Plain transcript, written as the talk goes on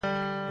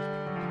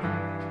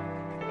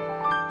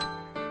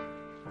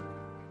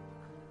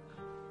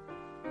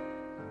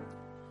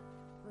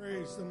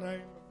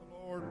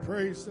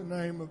Praise the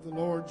name of the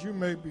Lord. You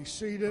may be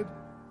seated.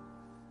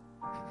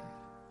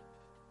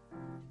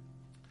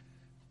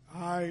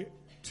 I,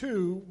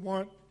 too,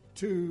 want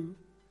to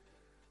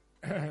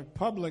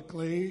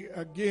publicly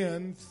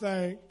again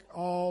thank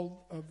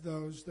all of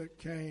those that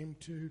came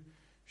to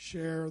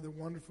share the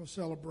wonderful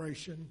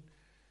celebration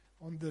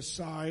on this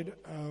side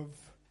of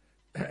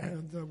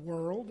the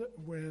world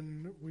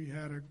when we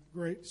had a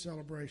great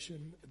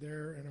celebration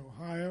there in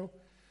Ohio.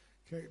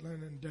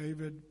 Caitlin and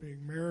David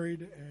being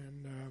married,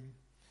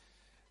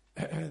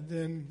 and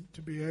then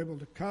to be able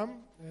to come,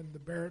 and the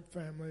Barrett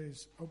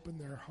families open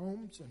their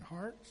homes and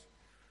hearts.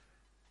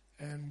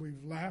 And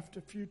we've laughed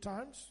a few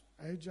times,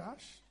 hey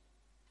Josh?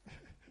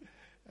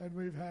 And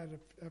we've had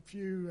a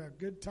few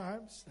good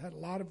times, had a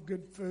lot of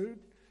good food.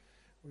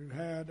 We've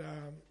had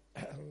a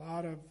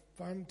lot of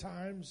fun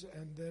times,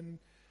 and then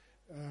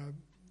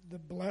the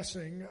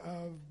blessing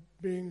of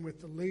being with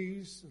the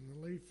Lees and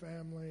the Lee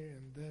family,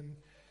 and then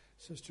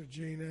Sister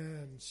Gina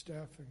and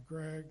Steph and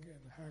Greg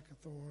and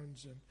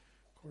Hackathorns, and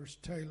of course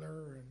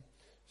Taylor and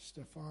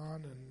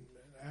Stefan and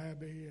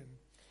Abby,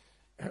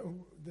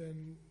 and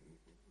then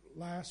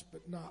last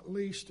but not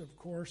least, of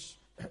course,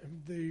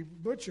 the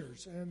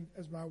Butchers. And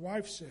as my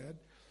wife said,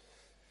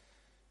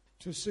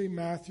 to see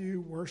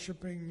Matthew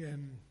worshiping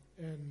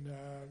and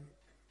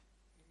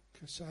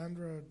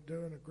Cassandra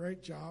doing a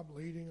great job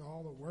leading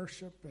all the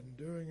worship and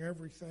doing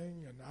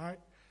everything. And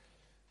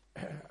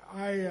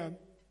I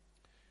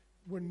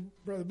when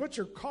Brother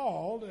Butcher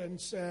called and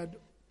said,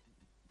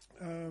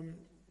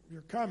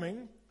 you're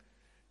coming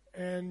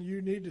and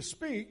you need to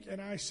speak,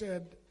 and I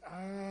said,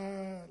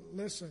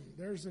 listen,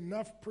 there's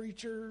enough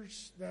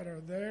preachers that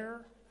are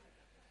there,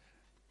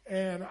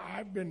 and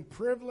I've been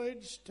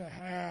privileged to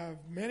have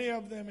many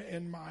of them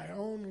in my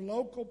own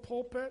local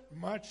pulpit,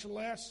 much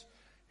less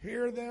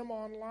hear them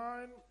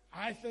online.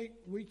 I think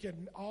we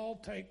can all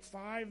take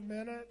 5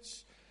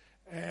 minutes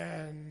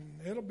and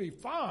it'll be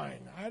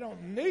fine. I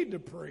don't need to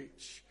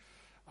preach.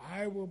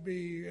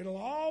 It'll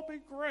all be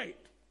great.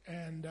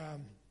 And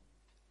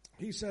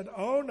he said,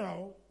 oh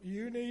no,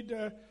 you need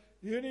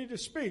to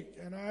speak.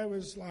 And I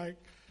was like,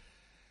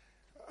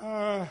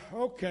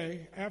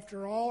 okay,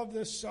 after all of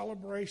this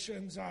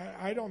celebrations,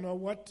 I don't know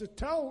what to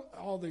tell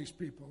all these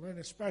people, and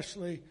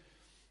especially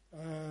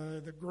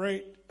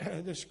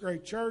this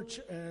great church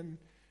and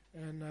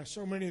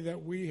so many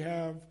that we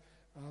have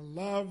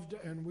loved,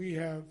 and we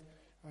have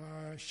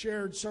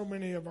shared so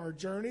many of our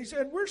journeys,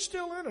 and we're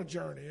still in a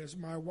journey, as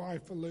my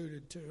wife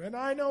alluded to. And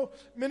I know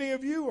many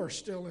of you are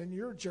still in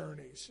your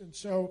journeys. And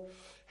so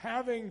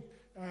having,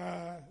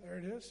 there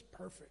it is,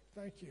 perfect,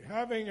 thank you.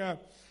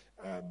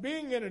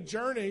 Being in a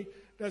journey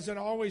doesn't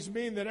always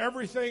mean that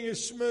everything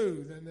is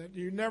smooth and that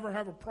you never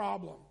have a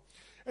problem.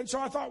 And so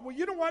I thought, well,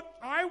 you know what?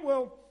 I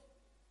will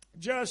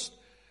just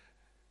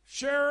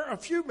share a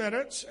few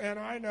minutes, and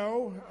I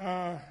know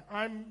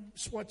I'm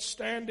what's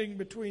standing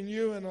between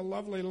you and a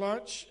lovely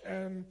lunch,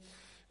 and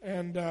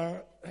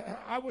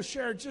I will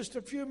share just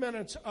a few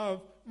minutes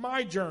of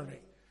my journey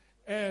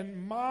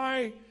and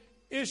my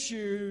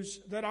issues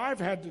that I've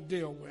had to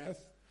deal with.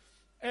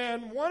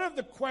 And one of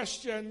the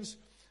questions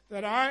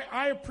that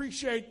I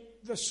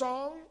appreciate the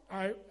song,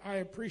 I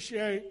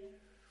appreciate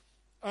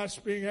us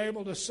being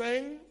able to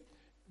sing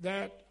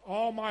that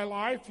all my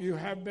life you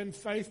have been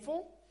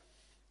faithful.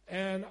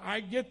 And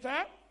I get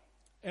that,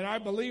 and I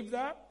believe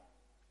that.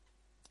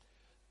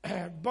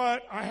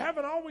 But I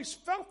haven't always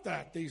felt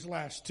that these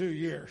last 2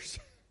 years.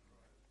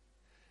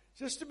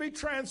 Just to be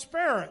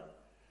transparent,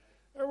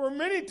 there were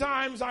many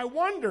times I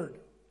wondered,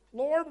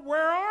 Lord,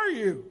 where are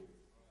you?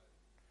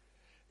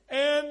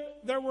 And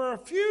there were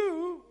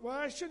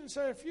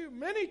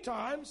many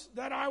times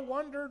that I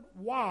wondered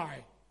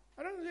why.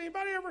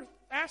 Anybody ever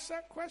ask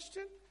that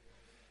question?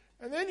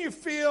 And then you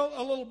feel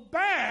a little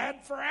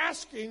bad for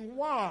asking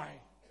why.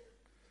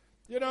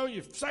 You know,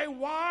 you say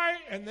why,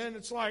 and then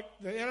it's like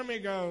the enemy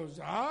goes,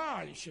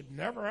 you should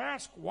never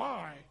ask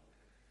why.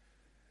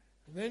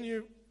 And then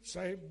you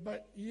say,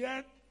 but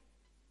yet,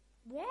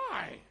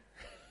 why?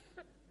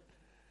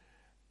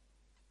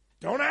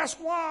 Don't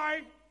ask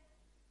why.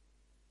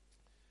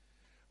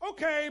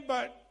 Okay,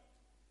 but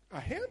a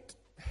hint?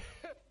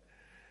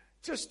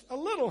 Just a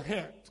little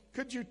hint.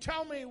 Could you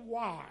tell me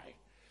why?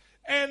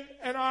 And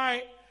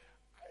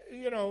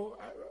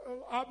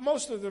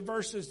most of the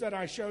verses that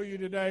I show you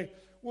today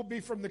will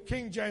be from the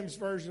King James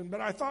Version, but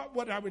I thought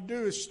what I would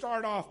do is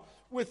start off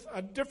with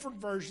a different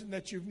version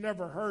that you've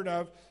never heard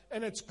of,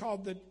 and it's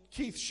called the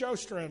Keith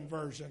Sjostrand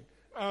version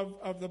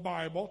of the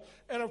Bible.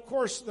 And of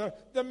course,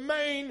 the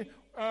main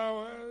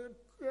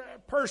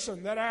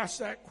person that asked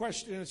that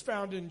question is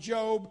found in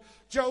Job,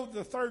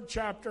 the 3rd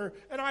chapter,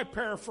 and I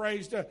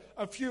paraphrased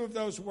a few of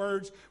those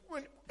words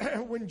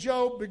when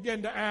Job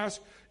began to ask,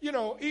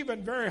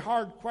 even very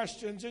hard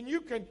questions, and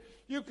you can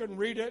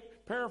read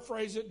it,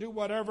 paraphrase it, do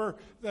whatever.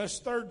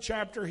 This 3rd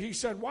chapter, he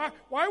said, why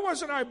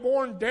wasn't I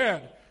born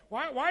dead?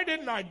 Why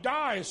didn't I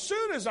die as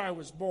soon as I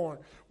was born?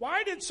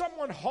 Why did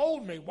someone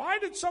hold me? Why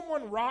did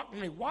someone rock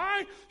me?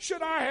 Why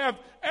should I have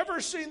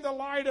ever seen the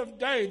light of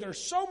day?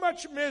 There's so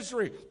much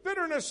misery,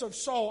 bitterness of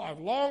soul. I've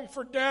longed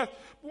for death.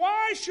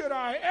 Why should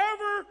I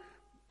ever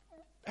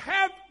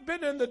have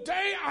been in the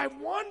day I've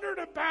wondered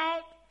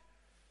about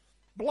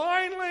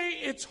blindly?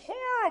 It's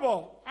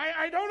horrible.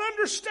 I don't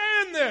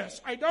understand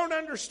this. I don't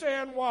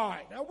understand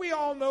why. Now, we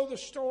all know the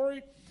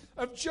story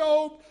of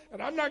Job,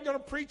 and I'm not going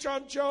to preach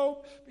on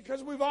Job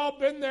because we've all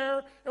been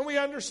there and we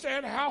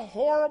understand how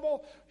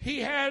horrible he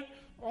had,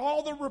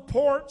 all the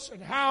reports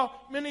and how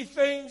many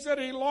things that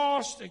he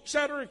lost,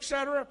 etc.,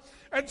 etc.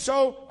 And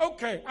so,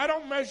 okay, I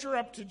don't measure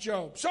up to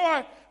Job. So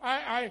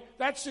I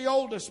that's the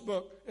oldest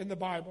book in the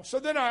Bible. So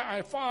then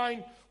I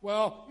find,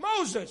 well,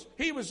 Moses,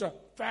 he was a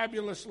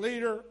fabulous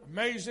leader,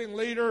 amazing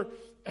leader,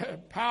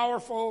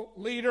 powerful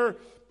leader.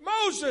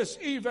 Moses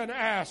even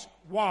asked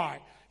why.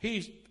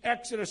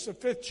 Exodus, the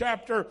 5th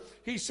chapter,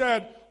 he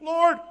said,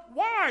 Lord,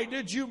 why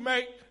did you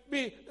make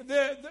me,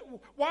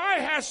 why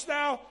hast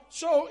thou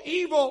so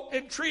evil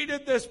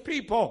entreated this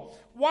people?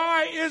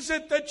 Why is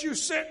it that you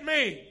sent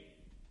me?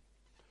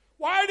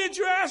 Why did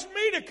you ask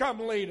me to come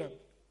lead them?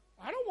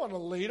 I don't want to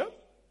lead them.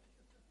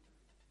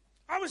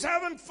 I was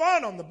having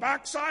fun on the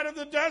backside of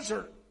the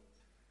desert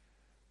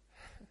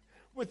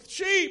with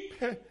sheep,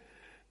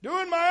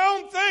 doing my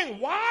own thing.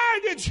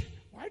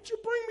 Why'd you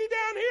bring me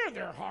down here?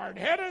 They're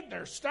hard-headed.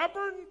 They're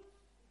stubborn.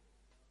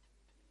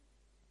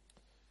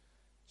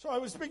 So I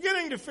was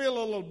beginning to feel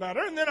a little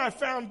better. And then I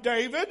found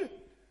David.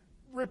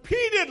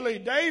 Repeatedly,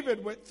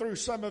 David went through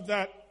some of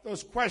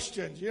those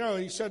questions. You know,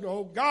 he said,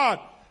 oh God,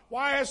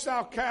 why hast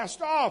thou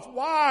cast off?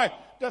 Why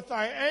doth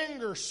thy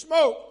anger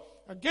smoke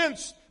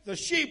against the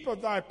sheep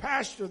of thy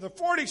pasture? The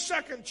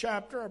 42nd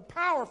chapter, a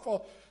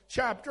powerful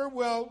chapter.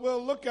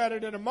 We'll look at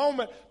it in a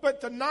moment.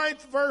 But the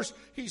 9th verse,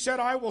 he said,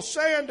 I will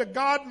say unto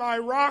God my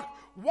rock,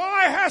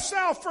 why hast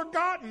thou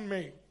forgotten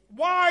me?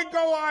 Why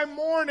go I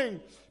mourning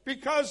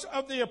because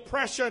of the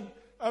oppression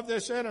of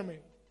this enemy?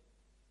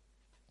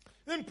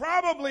 Then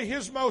probably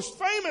his most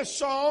famous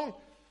song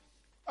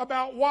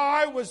about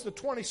why was the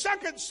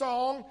 22nd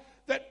song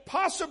that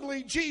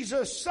possibly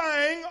Jesus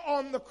sang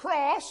on the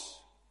cross.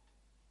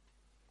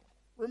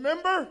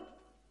 Remember?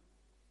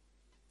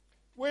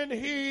 When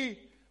he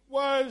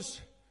was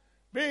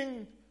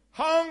being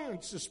hung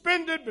and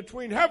suspended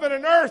between heaven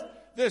and earth,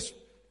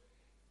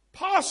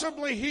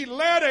 possibly he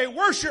led a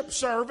worship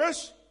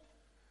service,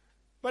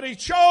 but he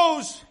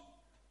chose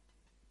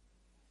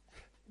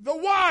the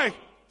why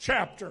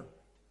chapter.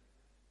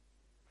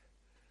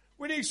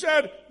 When he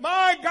said,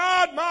 my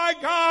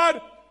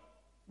God,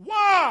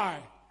 why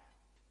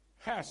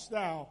hast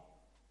thou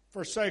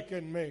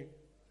forsaken me?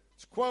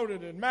 It's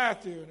quoted in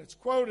Matthew and it's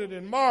quoted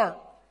in Mark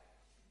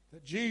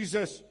that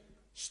Jesus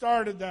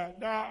started that.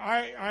 Now,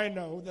 I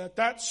know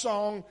that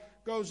song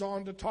goes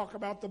on to talk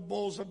about the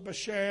bulls of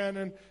Bashan,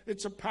 and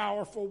it's a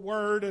powerful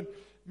word, and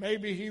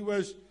maybe he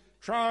was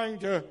trying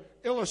to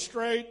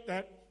illustrate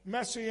that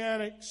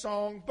messianic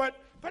song. But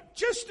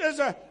just as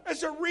a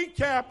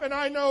recap, and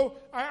I know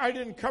I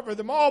didn't cover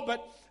them all,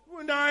 but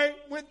when I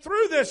went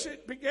through this,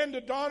 it began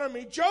to dawn on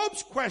me.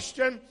 Job's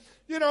question,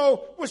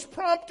 was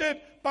prompted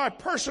by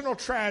personal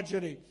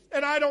tragedy.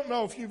 And I don't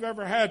know if you've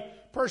ever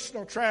had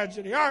personal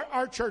tragedy.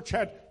 Our church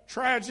had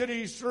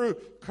tragedies through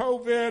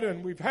COVID,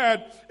 and we've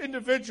had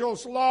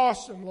individuals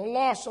lost and the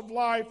loss of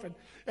life.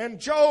 And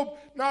Job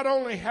not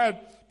only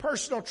had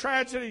personal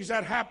tragedies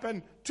that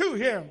happened to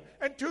him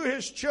and to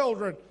his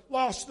children,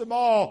 lost them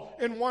all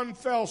in one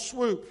fell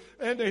swoop,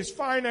 and his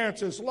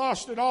finances,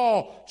 lost it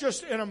all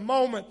just in a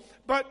moment.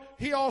 But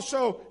he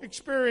also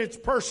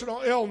experienced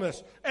personal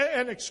illness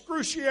and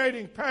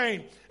excruciating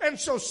pain. And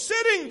so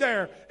sitting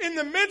there in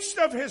the midst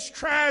of his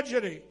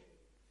tragedy,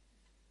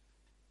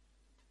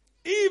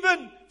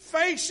 even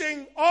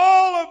facing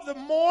all of the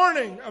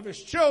mourning of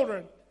his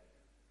children,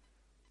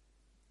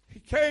 he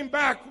came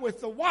back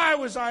with the why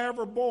was I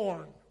ever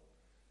born?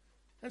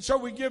 And so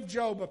we give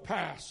Job a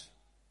pass.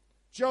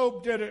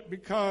 Job did it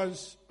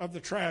because of the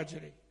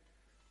tragedy.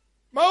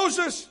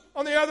 Moses,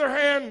 on the other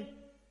hand,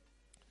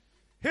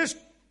 his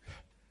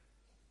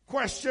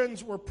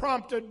questions were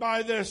prompted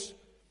by this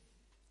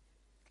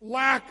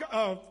lack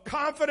of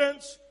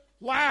confidence,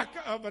 lack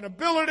of an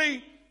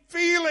ability,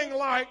 feeling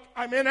like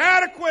I'm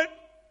inadequate.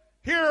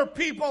 Here are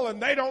people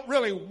and they don't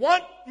really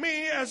want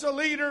me as a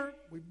leader.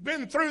 We've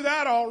been through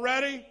that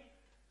already.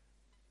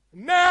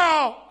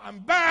 Now I'm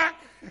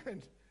back,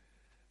 and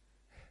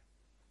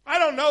I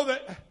don't know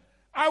that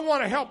I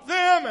want to help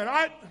them.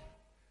 And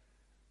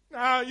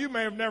now you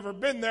may have never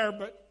been there,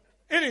 but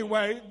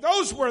anyway,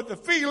 those were the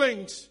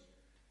feelings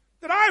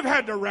that I've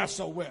had to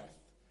wrestle with.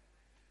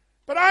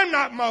 But I'm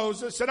not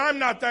Moses, and I'm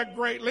not that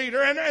great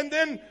leader. And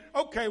then,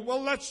 okay,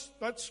 well, let's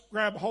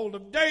grab hold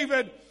of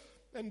David.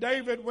 And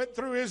David went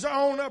through his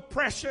own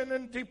oppression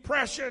and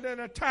depression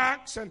and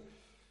attacks. And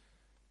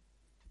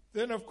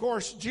then, of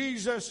course,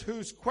 Jesus,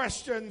 whose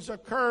questions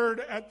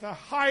occurred at the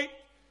height,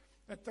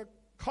 at the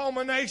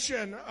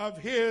culmination of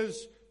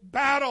his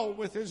battle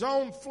with his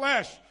own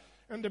flesh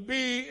and to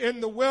be in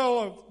the will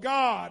of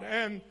God.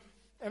 And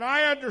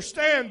I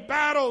understand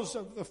battles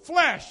of the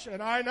flesh,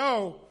 and I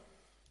know,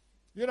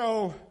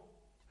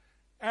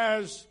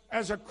 as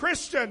a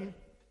Christian,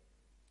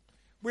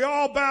 we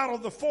all battle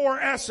the 4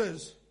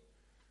 S's.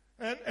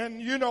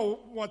 And you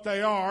know what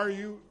they are.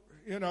 You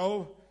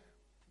know,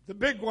 the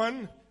big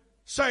one,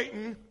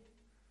 Satan.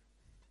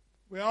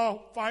 We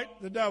all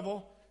fight the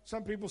devil.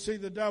 Some people see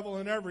the devil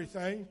in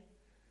everything.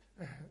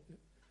 There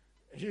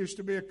used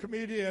to be a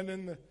comedian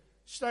in the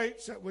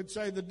States that would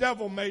say, the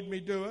devil made me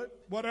do it,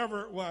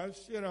 whatever it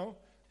was,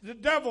 The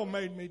devil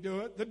made me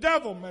do it. The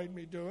devil made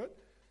me do it.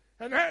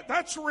 And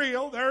that's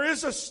real. There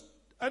is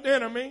an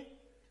enemy.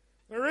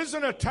 There is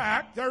an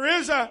attack. There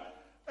is a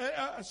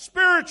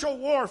spiritual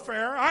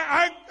warfare.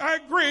 I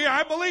agree.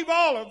 I believe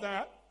all of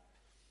that.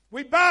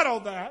 We battle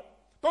that.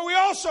 But we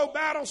also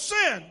battle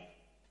sin.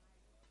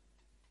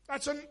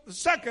 That's the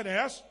second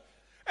S.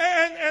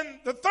 And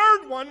the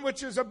third one,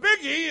 which is a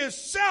biggie, is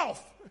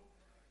self.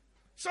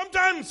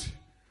 Sometimes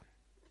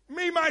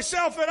me,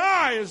 myself, and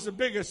I is the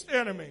biggest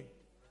enemy.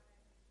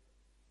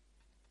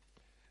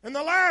 And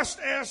the last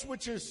S,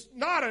 which is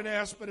not an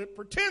S, but it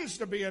pretends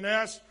to be an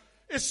S,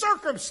 is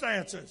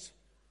circumstances.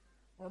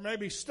 Or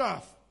maybe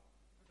stuff.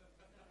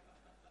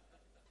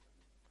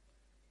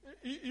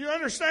 You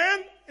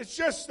understand? It's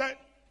just that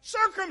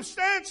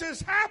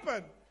circumstances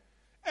happen.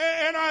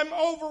 And I'm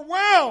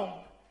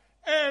overwhelmed.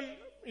 And,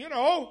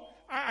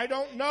 I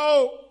don't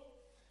know,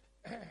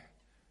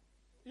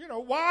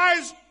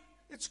 why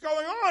it's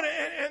going on.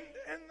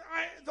 And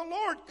the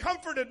Lord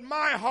comforted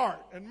my heart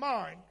and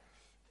mind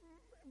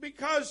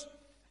because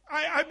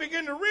I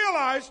begin to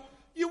realize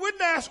you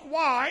wouldn't ask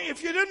why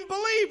if you didn't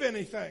believe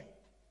anything.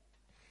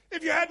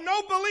 If you had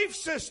no belief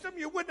system,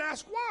 you wouldn't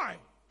ask why.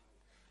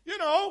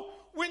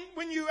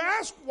 When you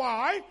ask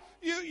why,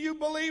 you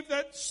believe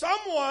that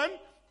someone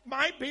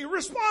might be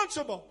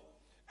responsible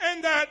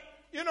and that,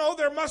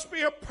 there must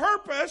be a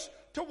purpose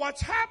to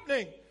what's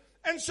happening.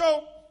 And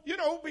so,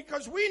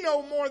 because we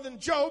know more than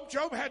Job.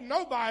 Job had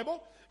no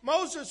Bible.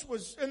 Moses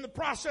was in the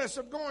process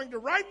of going to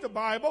write the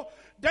Bible.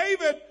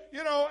 David,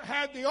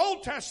 had the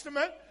Old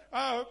Testament,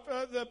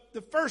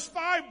 the first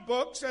 5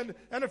 books and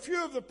a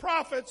few of the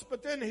prophets,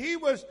 but then he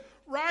was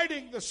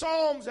writing the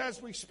Psalms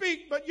as we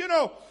speak. But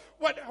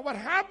what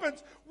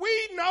happens,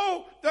 we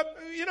know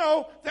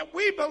that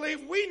we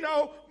believe we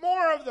know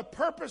more of the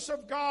purpose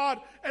of God,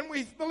 and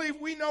we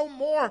believe we know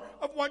more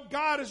of what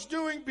God is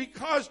doing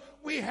because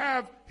we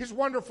have His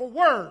wonderful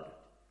Word.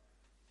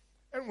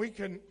 And we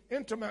can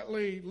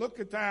intimately look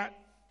at that,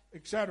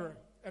 etc.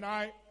 And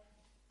I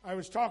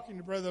was talking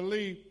to Brother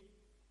Lee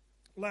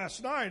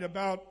last night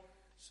about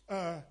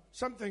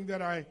something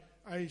that I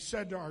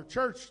said to our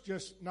church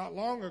just not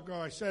long ago.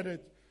 I said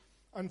it,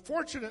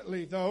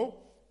 unfortunately, though,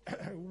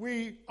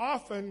 we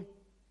often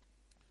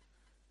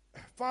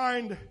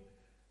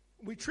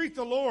we treat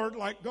the Lord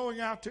like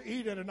going out to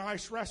eat at a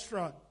nice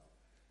restaurant.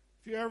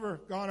 If you ever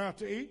gone out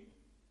to eat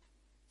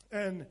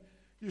and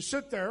you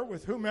sit there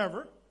with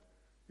whomever,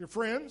 your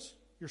friends,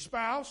 your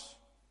spouse,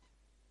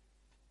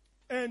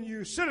 and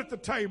you sit at the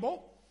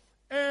table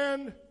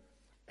and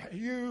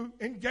you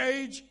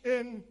engage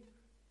in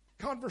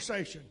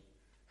conversation.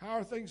 How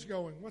are things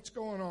going? What's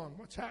going on?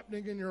 What's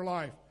happening in your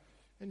life?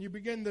 And you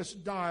begin this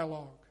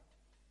dialogue.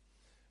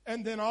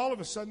 And then all of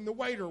a sudden the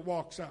waiter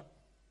walks up.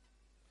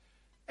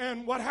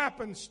 And what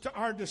happens to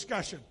our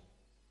discussion?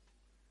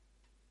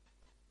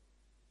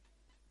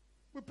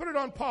 We put it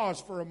on pause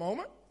for a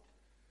moment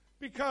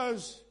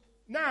because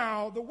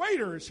now the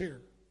waiter is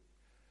here.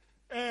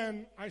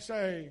 And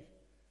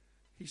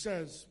he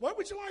says, what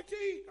would you like to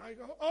eat? I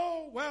go,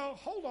 oh, well,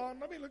 hold on.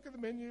 Let me look at the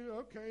menu.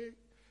 Okay.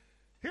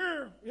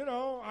 Here,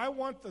 I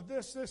want the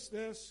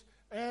this.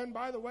 And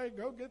by the way,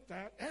 go get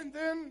that. And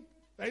then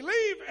they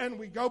leave and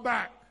we go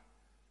back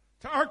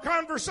to our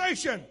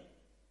conversation.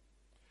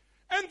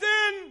 And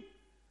then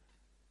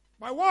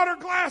my water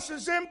glass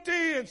is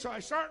empty, and so I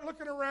start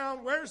looking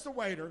around. Where's the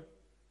waiter?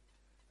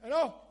 And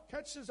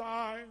catch his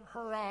eye,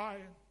 her eye,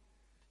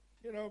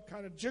 and,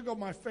 kind of jiggle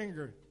my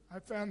finger. I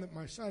found that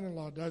my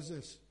son-in-law does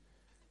this.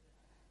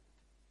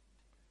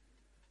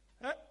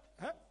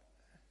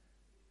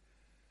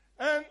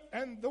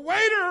 And the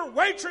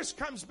waitress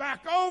comes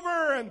back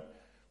over, and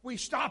we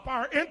stop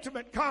our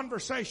intimate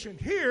conversation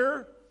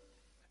here.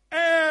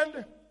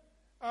 And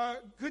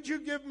could you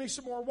give me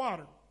some more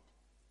water?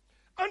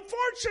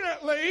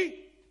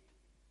 Unfortunately,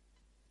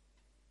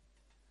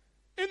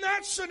 in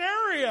that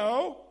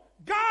scenario,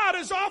 God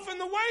is often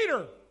the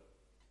waiter.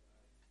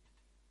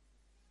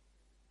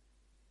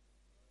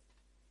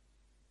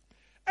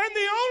 And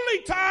the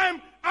only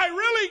time I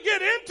really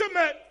get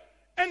intimate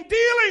and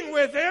dealing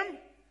with Him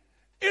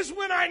is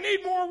when I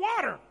need more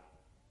water.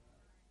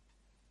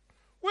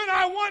 When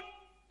I want,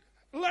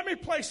 let me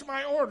place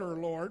my order,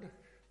 Lord.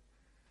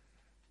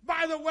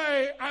 By the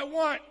way, I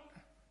want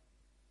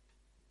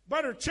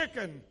butter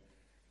chicken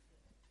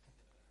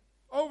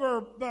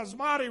over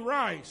basmati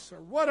rice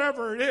or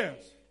whatever it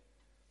is.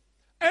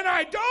 And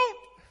I don't,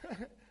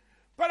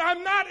 but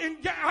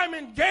I'm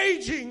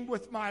engaging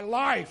with my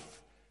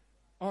life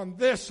on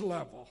this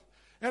level.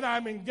 And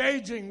I'm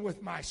engaging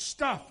with my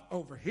stuff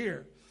over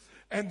here.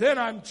 And then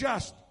I'm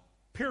just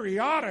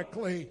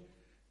periodically,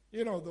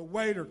 the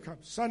waiter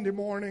comes. Sunday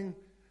morning,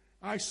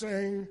 I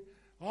sing,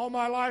 all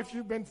my life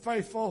you've been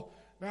faithful.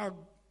 Now,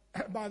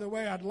 by the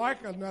way, I'd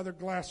like another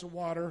glass of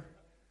water.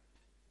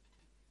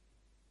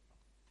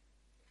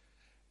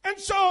 And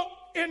so,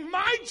 in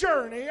my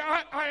journey,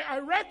 I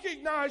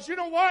recognize, you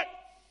know what?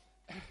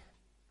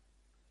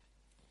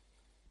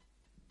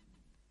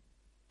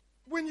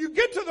 When you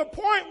get to the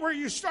point where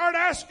you start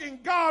asking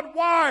God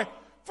why,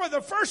 for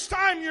the first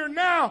time you're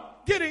now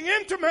getting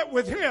intimate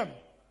with Him.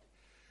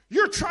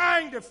 You're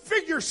trying to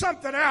figure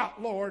something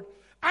out, Lord.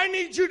 I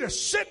need you to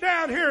sit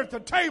down here at the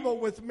table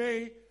with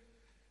me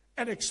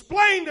and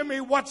explain to me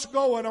what's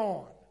going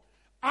on.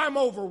 I'm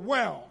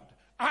overwhelmed.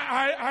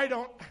 I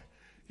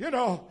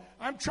don't,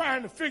 I'm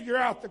trying to figure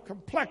out the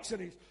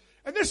complexities.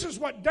 And this is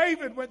what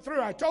David went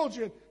through. I told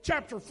you in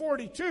chapter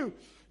 42.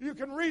 You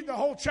can read the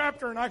whole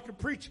chapter, and I could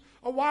preach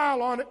a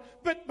while on it.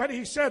 But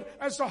he said,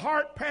 as the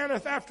hart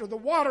panteth after the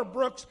water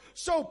brooks,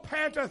 so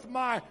panteth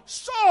my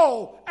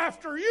soul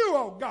after you,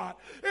 O God.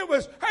 It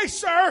was, hey,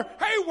 sir,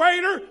 hey,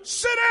 waiter,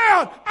 sit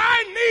down.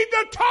 I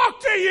need to talk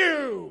to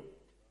you.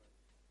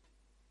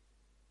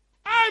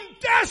 I'm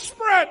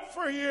desperate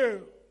for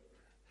you.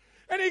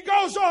 And he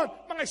goes on,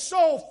 my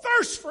soul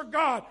thirsts for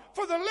God,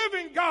 for the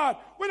living God,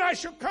 when I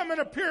shall come and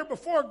appear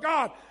before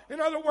God.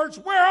 In other words,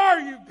 where are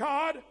you,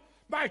 God?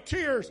 My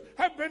tears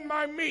have been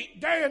my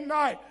meat day and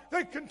night.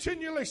 They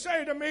continually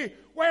say to me,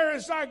 where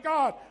is thy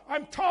God?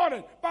 I'm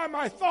taunted by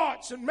my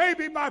thoughts and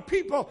maybe by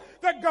people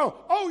that go,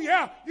 oh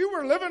yeah, you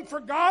were living for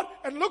God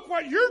and look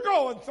what you're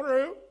going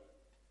through.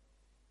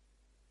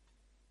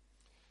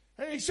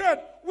 And he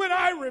said, when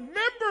I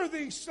remember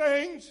these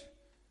things,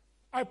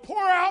 I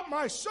pour out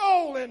my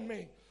soul in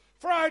me.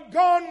 For I'd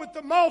gone with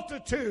the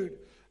multitude.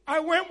 I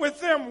went with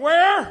them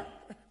where?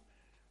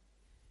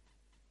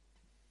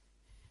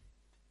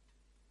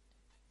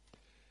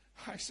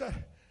 I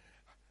said,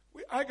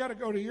 I got to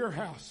go to your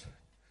house.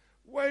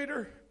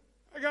 Waiter,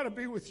 I got to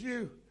be with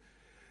you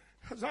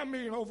because I'm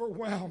being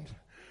overwhelmed.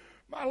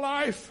 My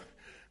life,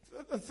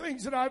 the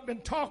things that I've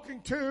been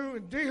talking to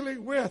and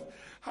dealing with,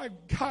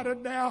 I've got to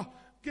now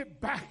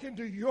get back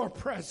into your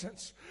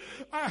presence.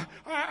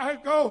 I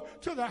go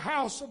to the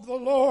house of the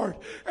Lord,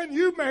 and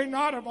you may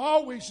not have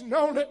always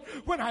known it.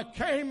 When I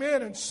came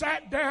in and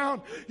sat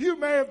down, you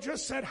may have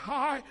just said,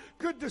 hi,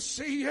 good to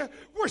see you.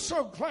 We're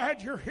so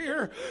glad you're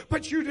here.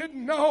 But you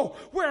didn't know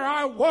where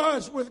I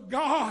was with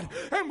God.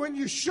 And when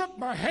you shook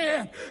my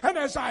hand, and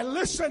as I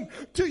listened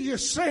to you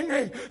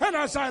singing, and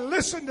as I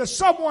listened to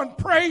someone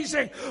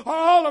praising,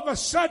 all of a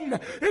sudden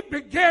it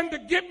began to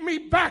get me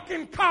back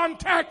in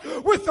contact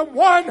with the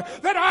one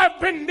that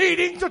I've been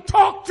needing to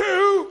talk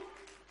to.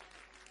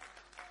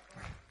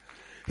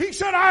 He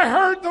said, I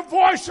heard the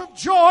voice of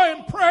joy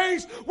and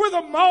praise with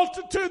a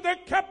multitude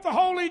that kept the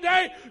holy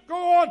day.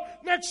 Go on,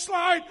 next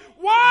slide.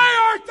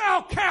 Why art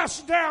thou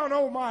cast down,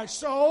 O my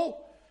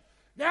soul?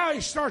 Now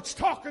he starts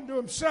talking to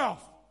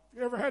himself.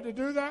 You ever had to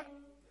do that?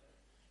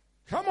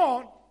 Come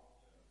on.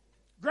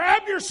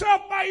 Grab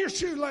yourself by your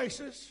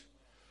shoelaces.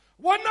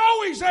 Wasn't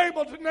always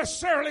able to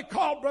necessarily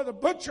call Brother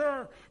Butcher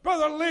or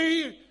Brother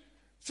Lee,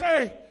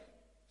 say,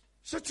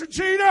 Sister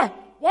Gina,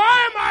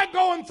 why am I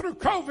going through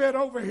COVID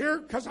over here?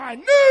 Because I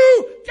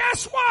knew,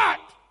 guess what?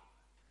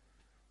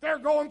 They're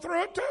going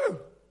through it too.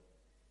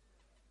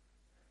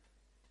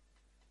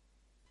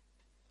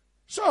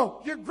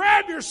 So you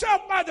grab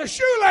yourself by the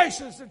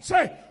shoelaces and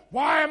say,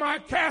 why am I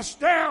cast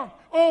down,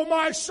 O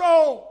my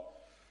soul?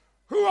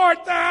 Who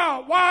art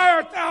thou? Why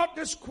art thou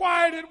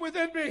disquieted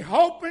within me?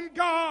 Hope in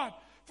God,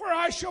 for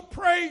I shall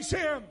praise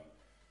him.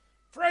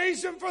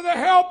 Praise him for the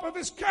help of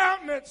his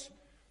countenance.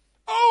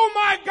 Oh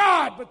my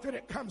God, but then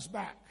it comes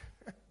back.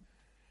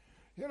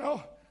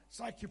 It's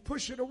like you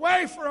push it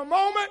away for a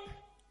moment,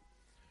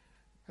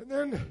 and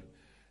then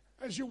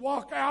as you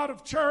walk out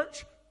of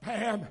church,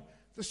 bam,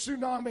 the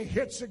tsunami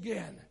hits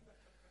again.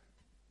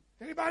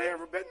 Anybody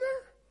ever been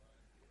there?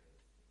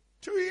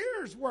 2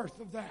 years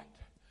worth of that.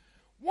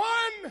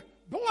 One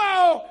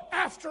blow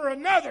after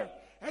another.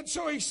 And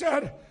so he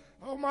said,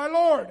 oh my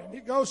Lord, and he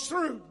goes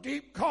through,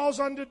 deep calls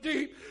unto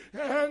deep,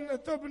 and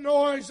at the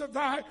noise of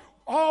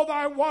all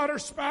thy water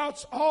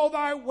spouts, all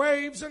thy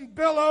waves and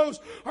billows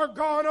are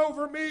gone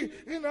over me.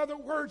 In other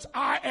words,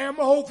 I am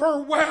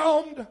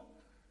overwhelmed.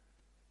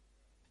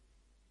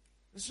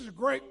 This is a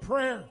great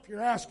prayer. If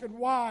you're asking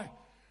why,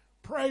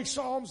 pray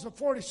Psalms, the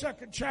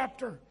 42nd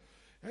chapter.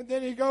 And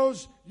then he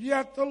goes,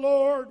 yet the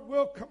Lord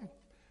will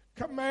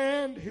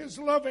command his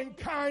loving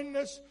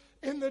kindness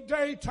in the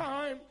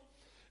daytime,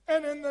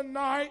 and in the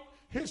night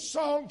his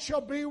song shall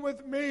be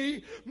with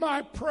me,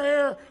 my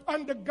prayer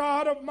unto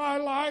God of my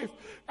life.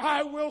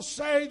 I will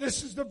say,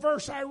 this is the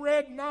verse I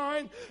read,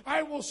 9.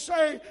 I will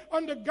say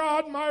unto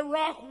God my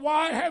rock,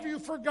 why have you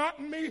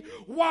forgotten me?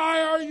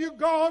 Why are you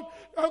gone?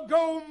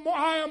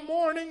 I am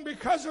mourning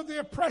because of the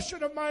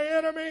oppression of my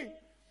enemy.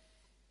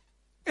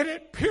 And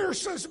it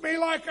pierces me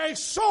like a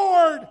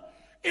sword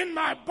in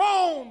my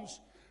bones.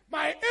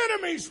 My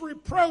enemies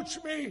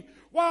reproach me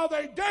while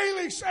they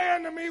daily say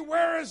unto me,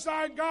 where is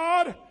thy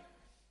God?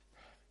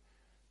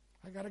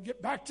 I got to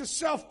get back to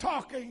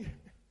self-talking.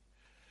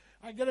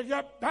 I got to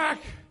get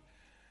back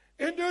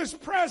into his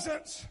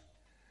presence.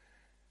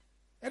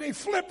 And he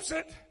flips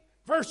it.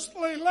 Verse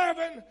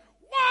 11,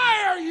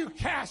 why are you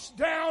cast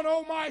down,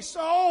 O my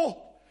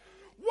soul?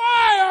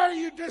 Why are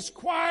you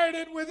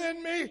disquieted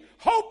within me?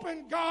 Hope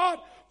in God,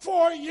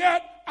 for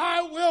yet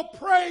I will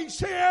praise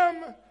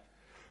him,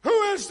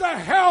 who is the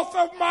health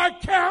of my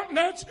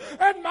countenance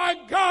and my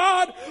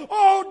God.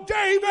 Oh,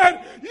 David,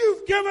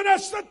 you've given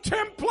us the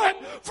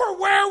template for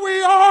where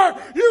we are.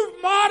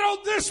 You've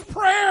modeled this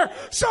prayer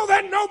so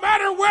that no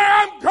matter where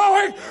I'm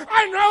going,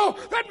 I know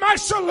that my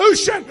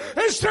solution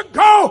is to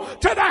go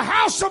to the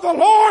house of the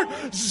Lord,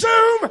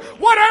 Zoom,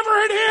 whatever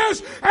it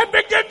is, and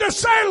begin to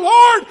say,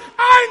 Lord,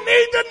 I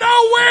need to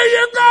know where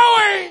you're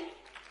going.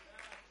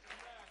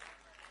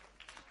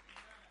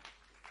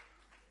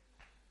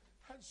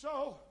 And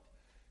so,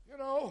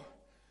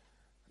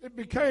 it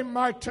became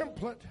my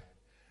template.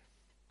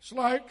 It's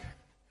like,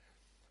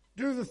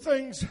 do the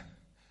things.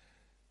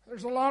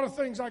 There's a lot of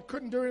things I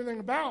couldn't do anything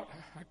about.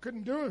 I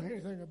couldn't do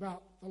anything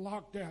about the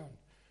lockdown.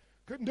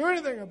 Couldn't do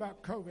anything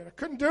about COVID. I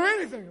couldn't do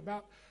anything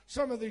about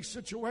some of these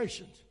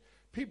situations.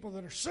 People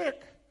that are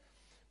sick.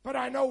 But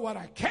I know what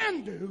I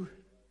can do.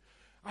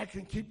 I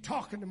can keep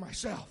talking to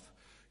myself.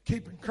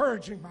 Keep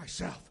encouraging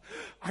myself.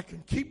 I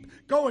can keep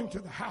going to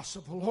the house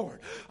of the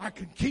Lord. I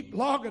can keep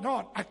logging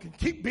on. I can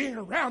keep being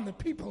around the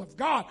people of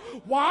God.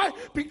 Why?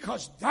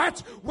 Because that's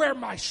where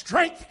my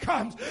strength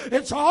comes.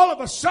 It's all of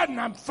a sudden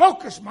I'm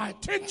focused my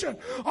attention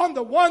on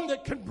the one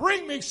that can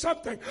bring me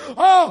something.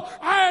 Oh,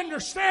 I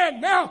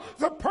understand now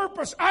the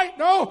purpose. I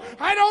know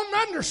I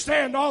don't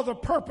understand all the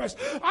purpose.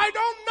 I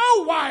don't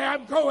know why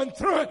I'm going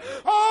through it.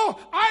 Oh,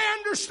 I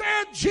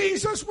understand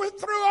Jesus went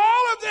through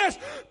all of this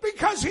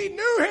because he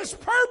knew his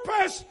purpose.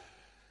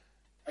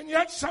 And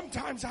yet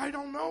sometimes I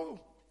don't know.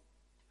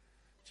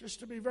 Just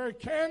to be very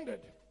candid.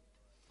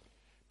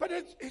 But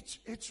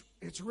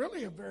it's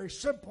really a very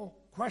simple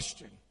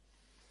question.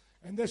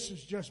 And this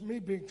is just me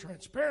being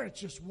transparent. It's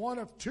just one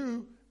of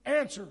two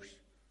answers.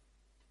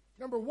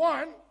 Number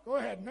one, go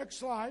ahead, next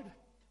slide.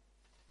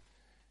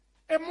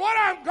 And what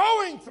I'm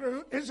going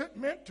through, is it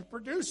meant to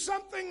produce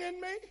something in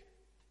me?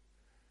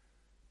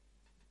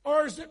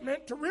 Or is it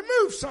meant to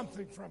remove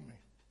something from me?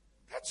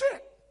 That's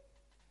it.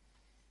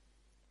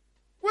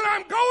 When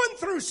I'm going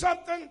through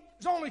something,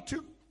 there's only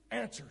two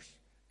answers.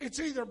 It's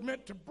either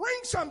meant to bring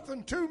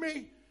something to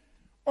me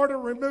or to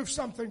remove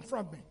something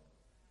from me.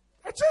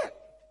 That's it.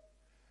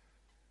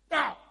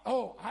 Now,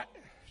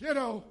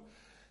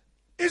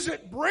 is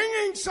it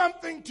bringing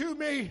something to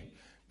me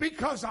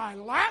because I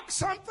lack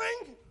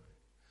something?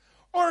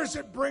 Or is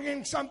it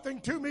bringing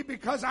something to me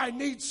because I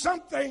need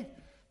something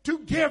to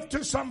give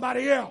to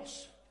somebody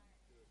else?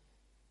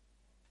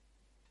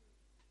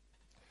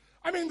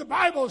 I mean, the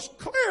Bible is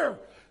clear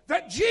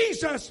that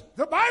Jesus,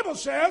 the Bible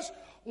says,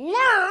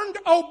 learned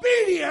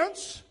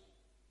obedience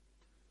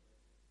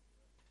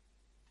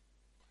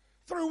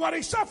through what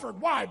he suffered.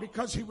 Why?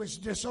 Because he was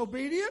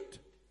disobedient?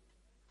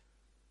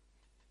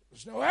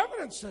 There's no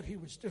evidence that he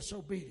was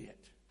disobedient.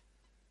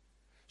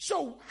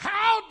 So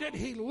how did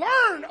he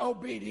learn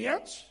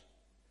obedience?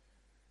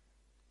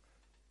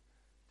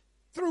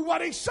 Through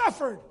what he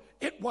suffered.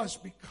 It was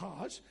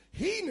because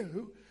he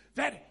knew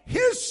that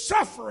his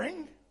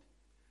suffering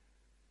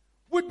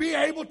would be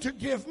able to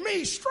give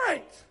me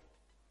strength.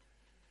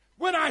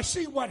 When I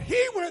see what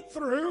he went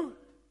through,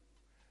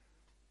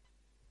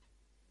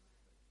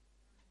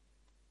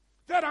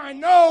 that I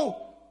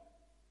know,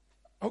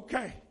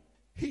 okay,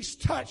 he's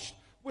touched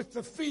with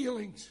the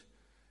feelings.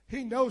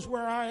 He knows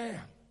where I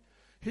am.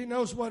 He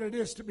knows what it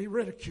is to be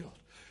ridiculed.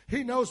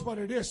 He knows what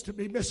it is to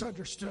be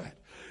misunderstood.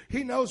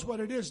 He knows what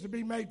it is to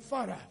be made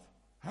fun of.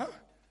 Huh?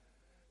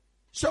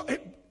 So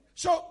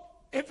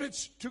if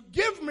it's to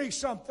give me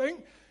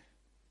something,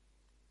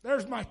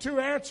 there's my two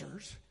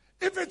answers.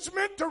 If it's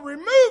meant to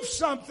remove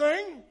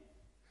something,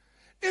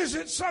 is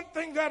it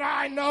something that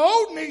I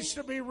know needs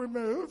to be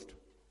removed?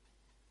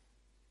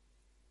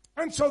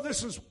 And so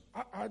this is,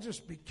 I'll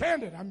just be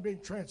candid. I'm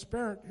being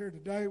transparent here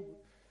today.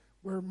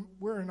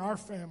 We're in our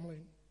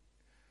family.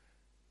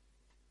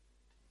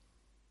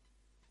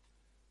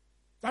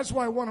 That's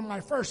why one of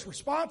my first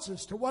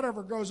responses to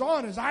whatever goes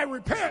on is I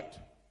repent.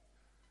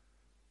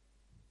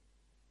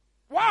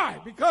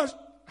 Why? Because,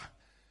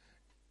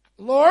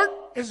 Lord,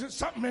 is it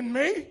something in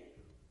me?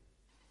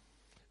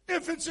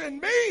 If it's in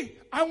me,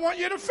 I want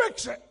you to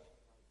fix it.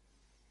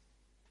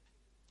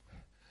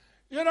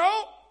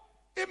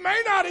 It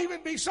may not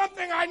even be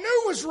something I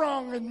knew was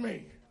wrong in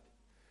me.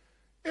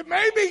 It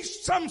may be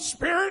some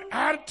spirit,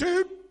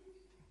 attitude.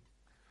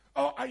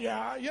 Oh,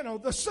 yeah,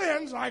 the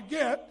sins I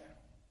get.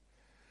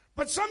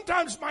 But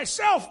sometimes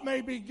myself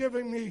may be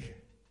giving me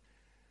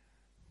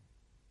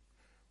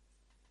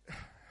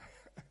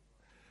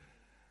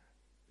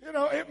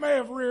it may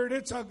have reared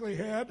its ugly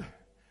head.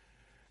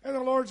 And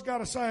the Lord's got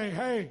to say,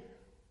 hey,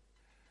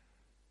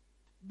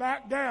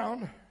 back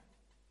down.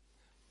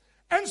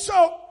 And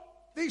so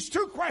these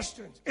two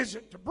questions. Is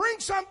it to bring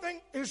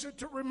something? Is it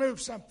to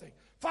remove something?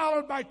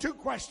 Followed by two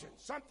questions.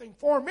 Something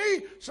for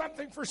me,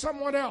 something for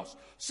someone else.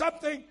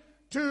 Something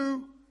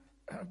to,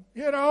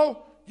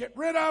 get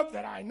rid of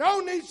that I know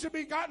needs to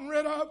be gotten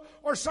rid of,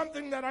 or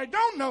something that I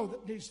don't know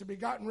that needs to be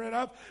gotten rid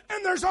of.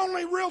 And there's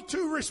only real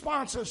two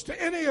responses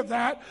to any of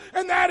that,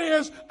 and that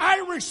is I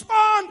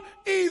respond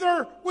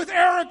either with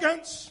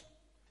arrogance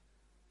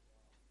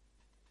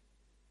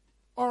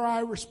or I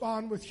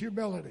respond with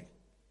humility.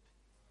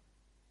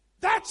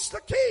 That's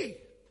the key.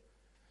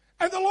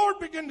 And the Lord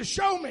began to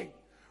show me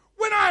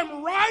when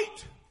I'm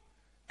right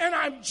and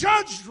I'm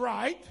judged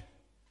right,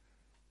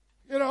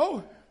 when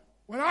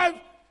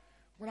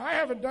I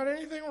haven't done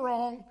anything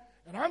wrong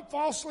and I'm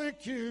falsely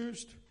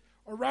accused,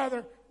 or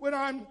rather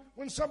when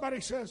somebody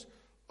says,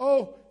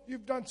 "Oh,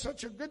 you've done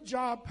such a good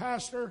job,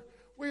 Pastor,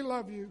 we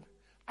love you,"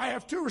 I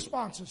have two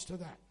responses to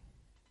that.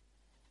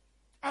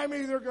 I'm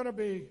either going to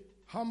be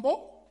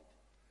humble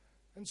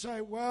and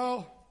say,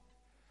 "Well,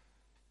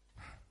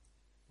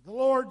 the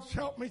Lord's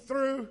helped me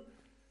through,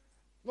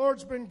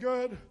 Lord's been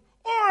good,"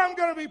 or I'm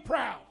going to be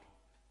proud.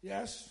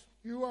 Yes,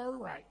 you are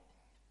right.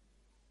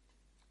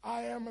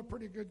 I am a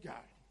pretty good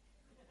guy.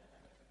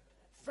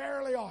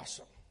 Fairly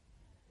awesome.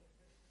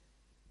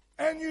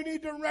 And you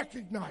need to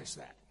recognize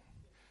that.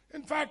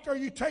 In fact, are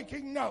you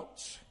taking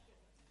notes?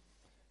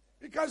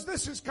 Because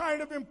this is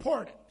kind of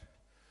important.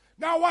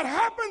 Now, what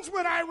happens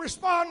when I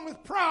respond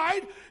with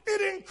pride,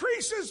 it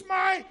increases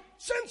my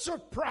sense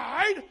of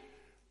pride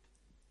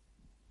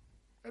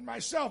and my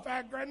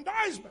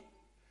self-aggrandizement.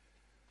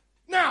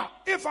 Now,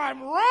 if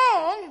I'm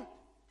wrong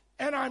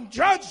and I'm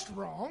judged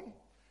wrong,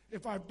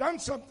 if I've done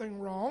something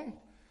wrong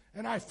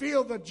and I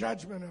feel the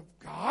judgment of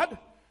God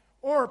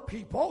or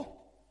people,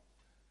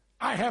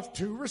 I have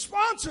two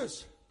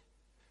responses.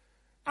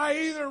 I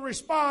either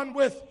respond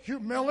with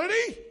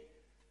humility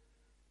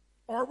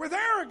or with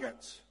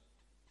arrogance.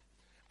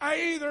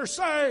 I either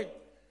say,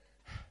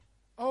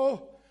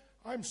 "Oh,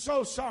 I'm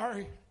so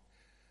sorry.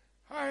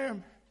 I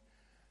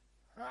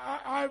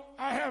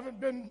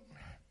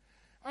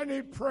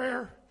need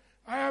prayer.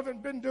 I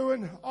haven't been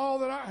doing all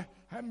that I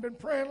haven't been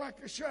praying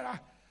like I should.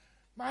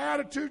 My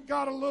attitude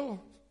got a little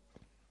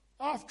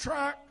off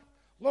track.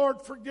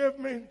 Lord, forgive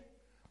me.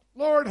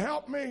 Lord,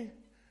 help me.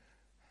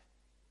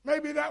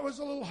 Maybe that was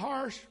a little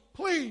harsh.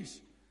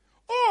 Please."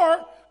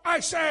 Or I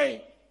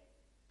say,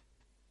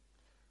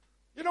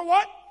 "You know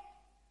what?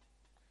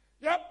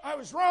 Yep, I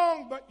was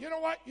wrong, but you know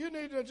what? You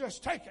need to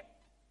just take it.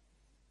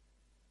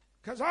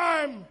 Because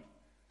I'm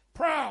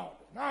proud,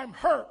 and I'm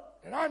hurt,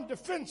 and I'm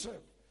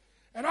defensive.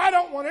 And I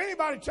don't want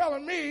anybody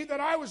telling me that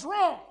I was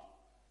wrong."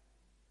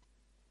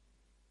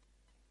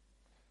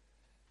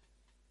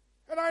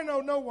 And I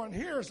know no one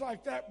here is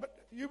like that,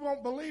 but you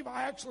won't believe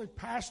I actually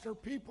pastor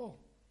people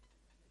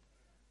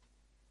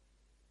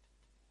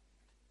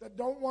that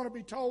don't want to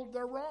be told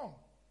they're wrong.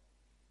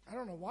 I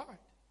don't know why.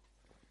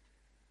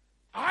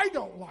 I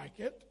don't like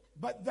it,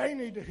 but they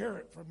need to hear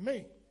it from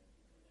me.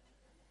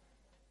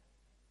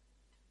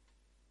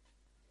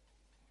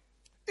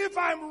 If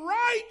I'm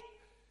right,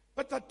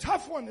 but the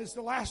tough one is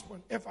the last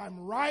one. If I'm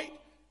right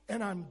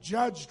and I'm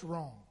judged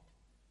wrong,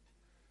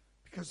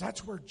 because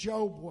that's where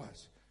Job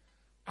was.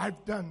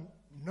 I've done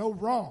no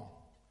wrong.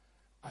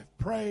 I've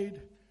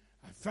prayed,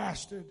 I've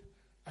fasted,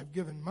 I've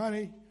given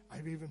money,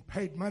 I've even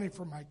paid money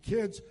for my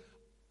kids.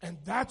 And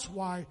that's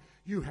why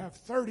you have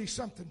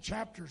 30-something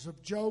chapters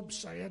of Job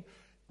saying,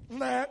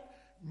 "Let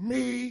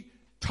me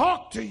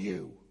talk to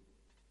you.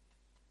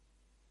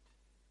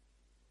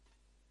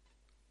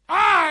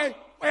 I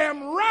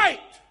am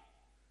right,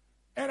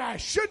 and I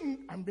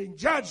shouldn't. I'm being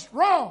judged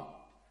wrong."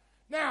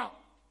 Now,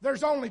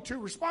 there's only two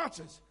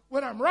responses.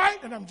 When I'm right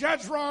and I'm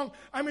judged wrong,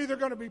 I'm either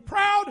going to be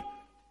proud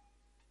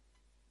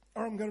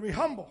or I'm going to be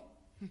humble.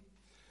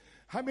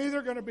 I'm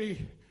either going to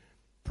be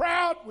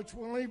proud, which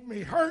will leave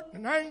me hurt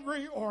and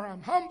angry, or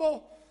I'm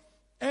humble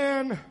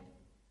and,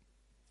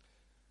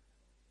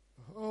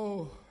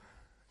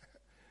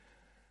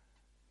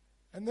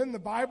 and then the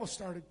Bible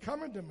started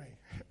coming to me.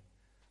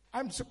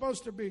 I'm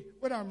supposed to be,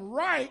 when I'm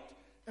right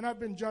and I've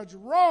been judged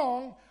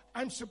wrong,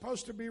 I'm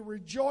supposed to be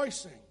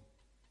rejoicing.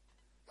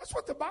 That's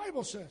what the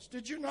Bible says.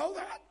 Did you know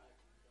that?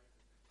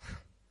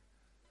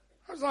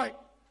 I was like,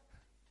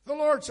 the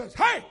Lord says,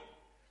 "Hey,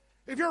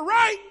 if you're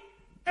right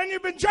and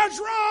you've been judged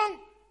wrong,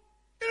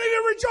 you need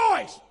to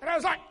rejoice." And I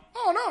was like,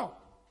 "Oh no,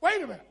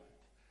 wait a minute.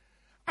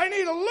 I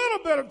need a little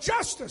bit of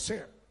justice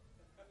here."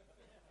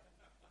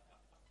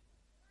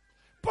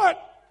 But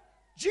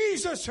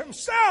Jesus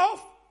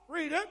himself,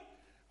 read it.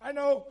 I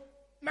know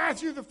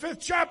Matthew the 5th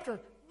chapter.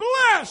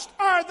 "Blessed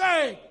are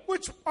they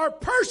which are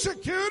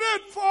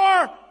persecuted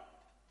for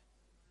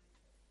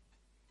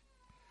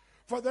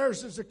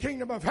theirs is the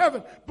kingdom of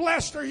heaven.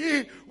 Blessed are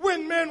ye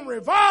when men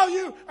revile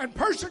you and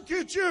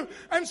persecute you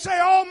and say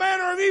all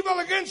manner of evil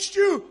against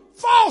you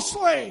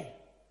falsely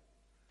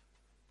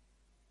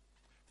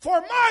for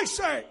my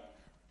sake."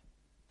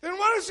 Then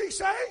what does he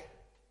say?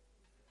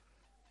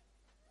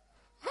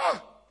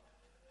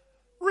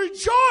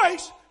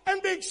 Rejoice and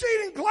be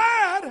exceeding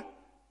glad,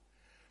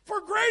 for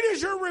for great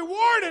is your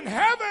reward in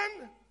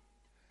heaven.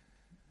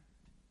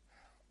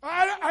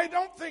 I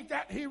don't think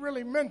that he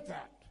really meant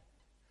that.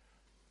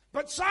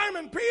 But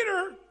Simon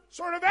Peter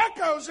sort of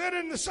echoes it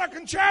in the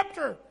 2nd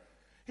chapter.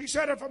 He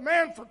said, if a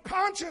man for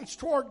conscience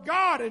toward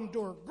God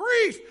endure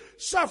grief,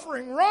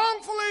 suffering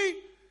wrongfully,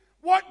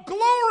 what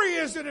glory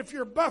is it if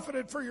you're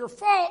buffeted for your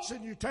faults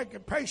and you take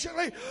it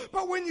patiently?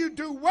 But when you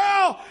do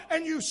well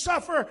and you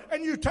suffer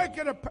and you take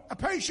it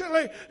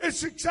patiently,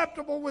 it's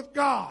acceptable with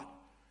God.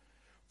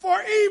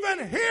 For even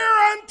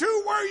hereunto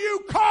were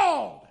you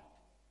called.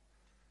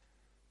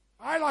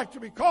 I like to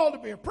be called to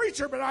be a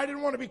preacher, but I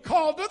didn't want to be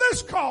called to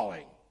this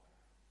calling.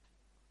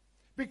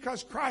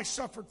 Because Christ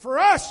suffered for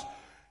us,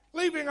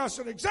 leaving us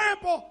an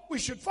example we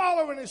should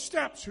follow in his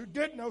steps, who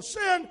did no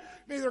sin,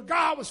 neither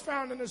God was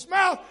found in his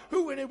mouth,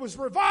 who when he was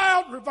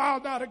reviled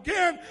not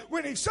again.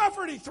 When he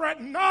suffered, he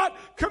threatened not,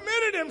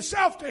 committed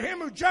himself to him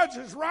who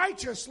judges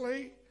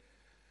righteously,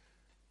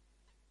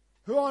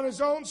 who on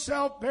his own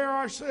self bare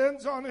our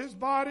sins on his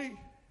body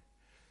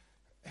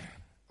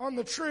on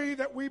the tree,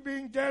 that we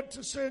being dead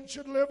to sin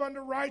should live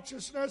unto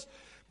righteousness,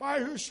 by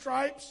whose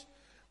stripes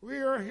we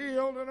are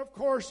healed. And of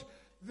course,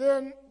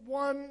 then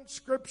one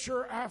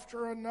scripture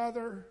after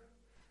another.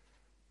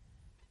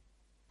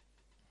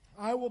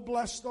 I will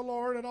bless the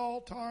Lord at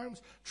all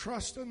times.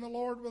 Trust in the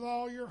Lord with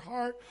all your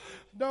heart.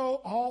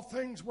 Know all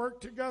things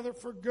work together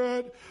for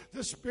good.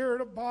 The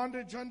spirit of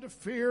bondage unto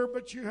fear,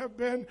 but you have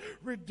been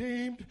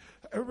redeemed.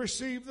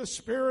 Receive the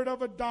spirit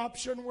of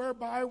adoption,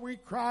 whereby we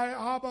cry,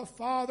 Abba,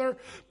 Father.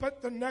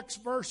 But the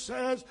next verse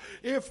says,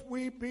 if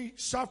we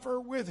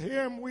suffer with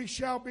him, we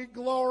shall be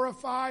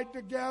glorified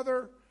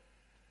together.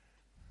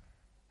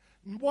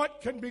 What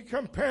can be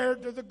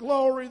compared to the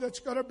glory that's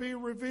going to be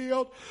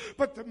revealed?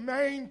 But the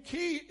main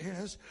key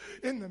is,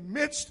 in the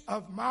midst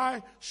of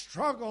my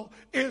struggle,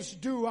 is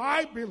do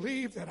I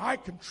believe that I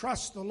can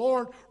trust the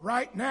Lord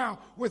right now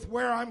with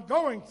where I'm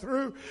going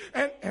through?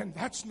 And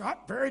that's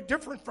not very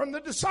different from the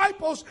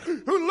disciples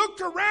who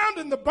looked around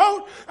in the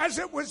boat as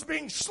it was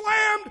being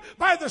slammed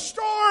by the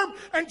storm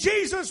and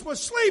Jesus was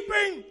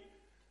sleeping.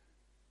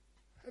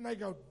 And they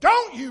go,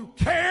 don't you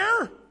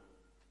care?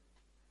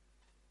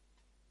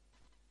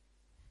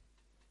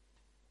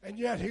 And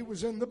yet he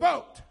was in the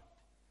boat.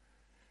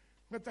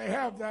 But they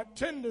have that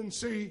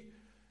tendency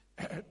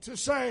to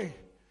say,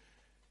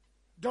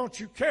 don't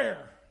you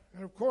care?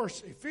 And of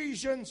course,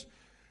 Ephesians,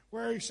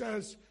 where he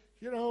says,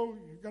 you're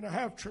going to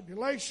have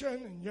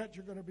tribulation, and yet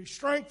you're going to be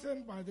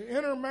strengthened by the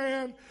inner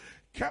man,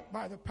 kept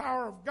by the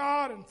power of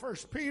God. And 1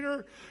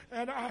 Peter,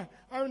 and I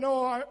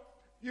know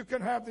you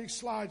can have these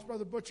slides,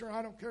 Brother Butcher.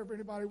 I don't care if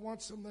anybody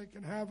wants them. They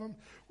can have them.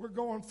 We're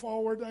going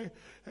forward.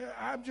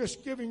 I'm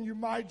just giving you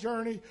my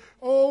journey.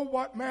 Oh,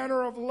 what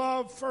manner of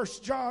love, 1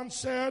 John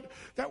said,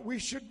 that we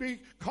should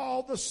be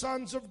called the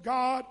sons of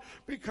God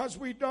because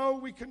we know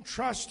we can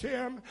trust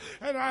him.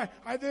 And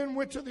I then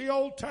went to the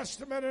Old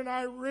Testament and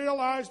I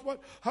realized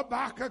what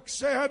Habakkuk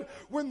said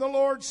when the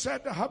Lord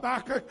said to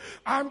Habakkuk,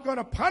 I'm going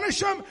to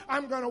punish them.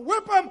 I'm going to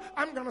whip them.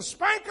 I'm going to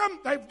spank them.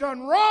 They've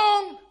done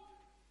wrong.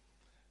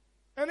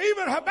 And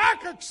even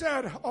Habakkuk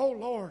said, oh,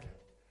 Lord,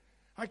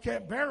 I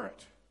can't bear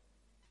it.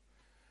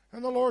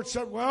 And the Lord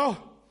said, well,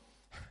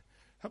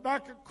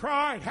 Habakkuk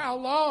cried, how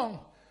long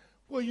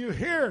will you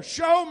hear?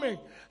 Show me.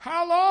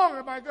 How long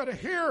am I going to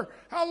hear?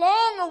 How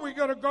long are we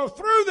going to go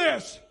through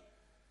this?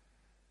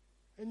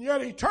 And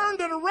yet he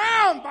turned it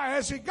around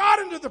as he got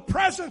into the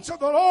presence of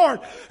the Lord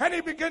and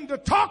he began to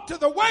talk to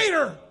the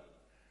waiter.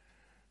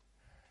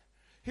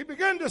 He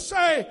began to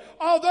say,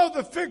 although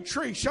the fig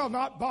tree shall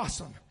not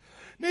blossom,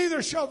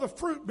 neither shall the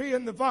fruit be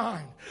in the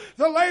vine.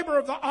 The labor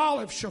of the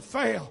olive shall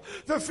fail.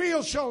 The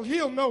field shall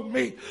yield no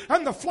meat.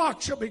 And the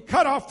flock shall be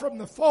cut off from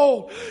the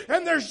fold.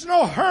 And there's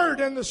no herd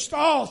in the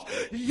stalls.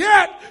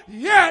 Yet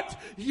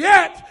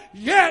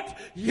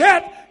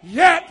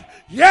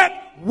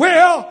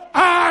will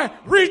I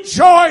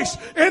rejoice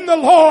in the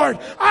Lord.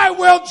 I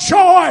will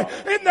joy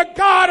in the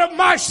God of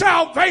my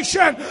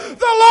salvation.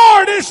 The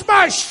Lord is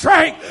my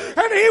strength,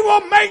 and he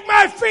will make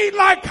my feet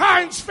like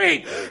hinds'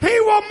 feet. He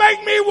will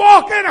make me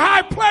walk in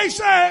high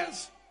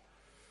places.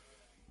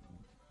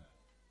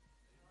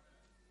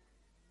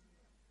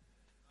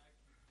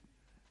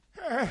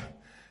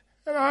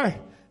 And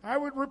I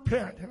would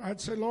repent, and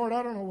I'd say, Lord,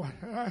 I don't know what.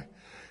 And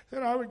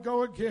then I would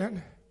go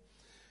again.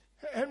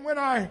 And when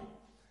I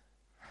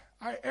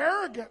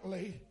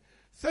arrogantly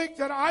think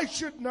that I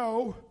should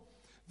know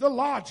the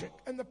logic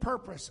and the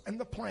purpose and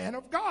the plan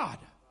of God,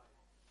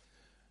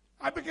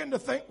 I begin to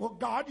think, well,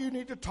 God, you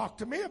need to talk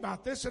to me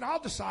about this, and I'll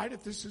decide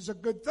if this is a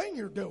good thing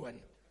you're doing.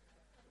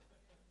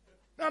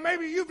 Now,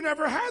 maybe you've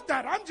never had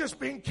that. I'm just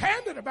being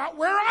candid about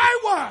where I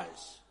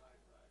was.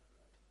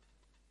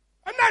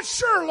 I'm not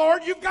sure,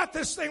 Lord, you've got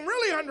this thing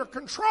really under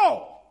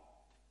control.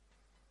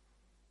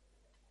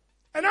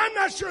 And I'm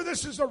not sure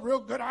this is a real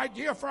good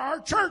idea for our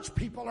church.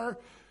 People are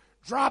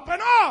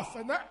dropping off.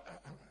 And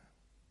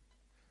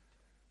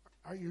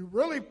are you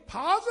really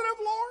positive,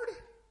 Lord?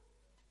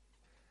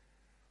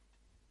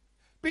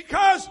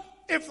 Because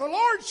if the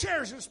Lord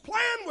shares his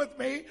plan with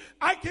me,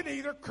 I can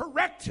either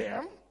correct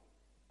him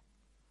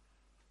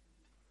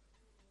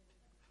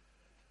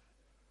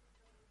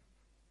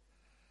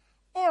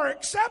or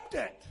accept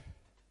it.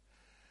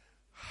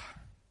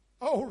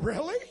 Oh,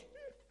 really?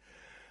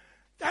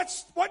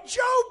 That's what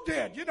Job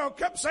did.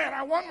 Kept saying,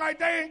 I want my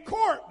day in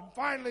court. And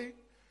finally,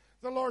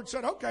 the Lord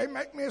said, okay,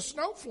 make me a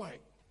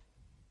snowflake.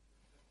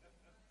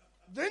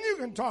 Then you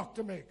can talk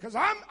to me, because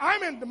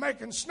I'm into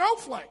making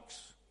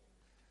snowflakes.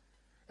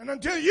 And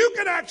until you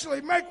can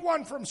actually make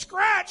one from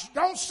scratch,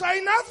 don't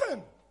say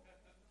nothing.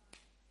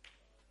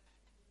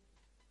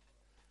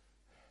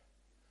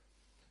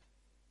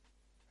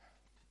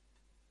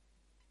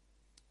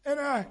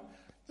 And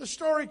the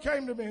story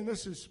came to me, and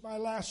this is my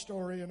last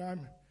story, and I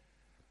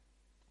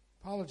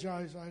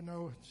apologize. I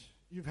know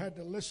you've had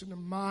to listen to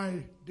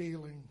my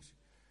dealings.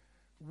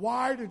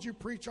 Why did you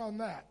preach on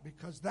that?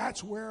 Because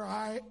that's where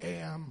I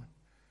am.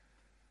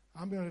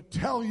 I'm going to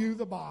tell you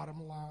the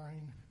bottom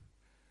line.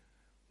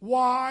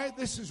 Why?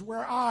 This is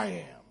where I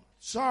am.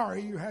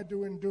 Sorry you had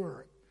to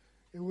endure it.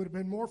 It would have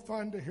been more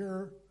fun to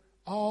hear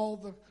all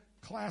the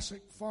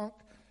classic funk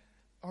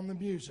on the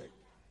music.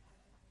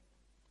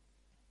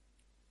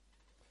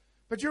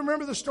 But you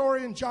remember the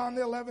story in John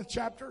the 11th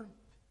chapter?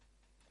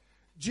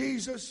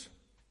 Jesus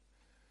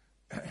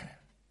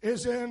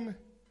is in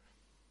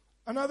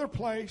another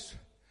place,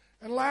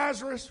 and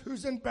Lazarus,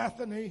 who's in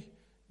Bethany,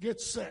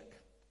 gets sick.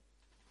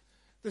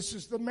 This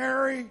is the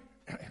Mary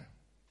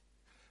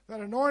that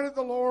anointed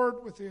the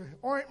Lord with the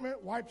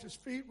ointment, wipes his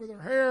feet with her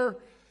hair,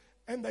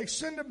 and they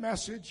send a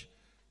message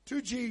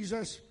to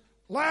Jesus,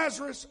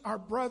 Lazarus, our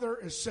brother,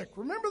 is sick.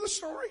 Remember the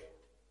story?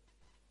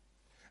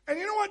 And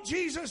you know what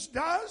Jesus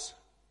does?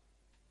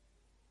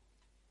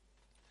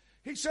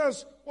 He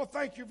says, well,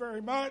 thank you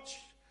very much.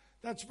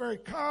 That's very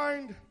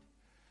kind.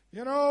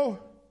 We'll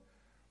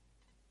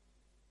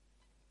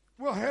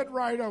head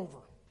right over.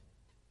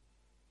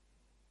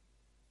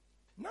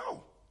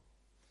 No.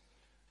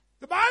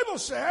 The Bible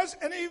says,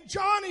 and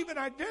John even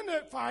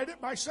identified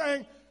it by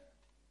saying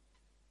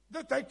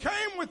that they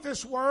came with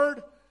this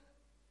word,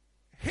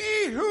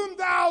 he whom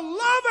thou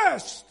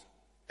lovest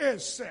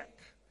is sick.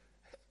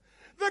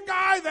 The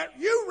guy that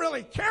you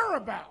really care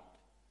about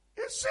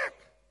is sick.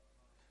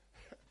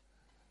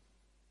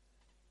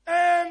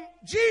 And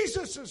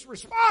Jesus'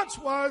 response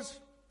was,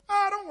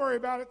 don't worry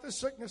about it. This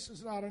sickness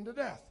is not unto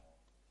death.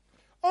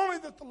 Only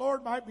that the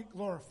Lord might be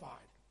glorified.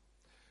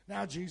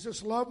 Now,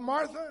 Jesus loved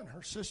Martha and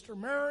her sister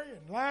Mary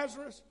and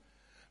Lazarus,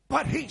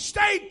 but he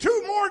stayed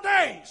 2 more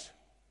days.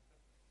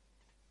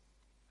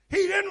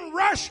 He didn't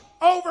rush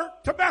over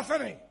to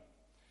Bethany.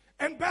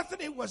 And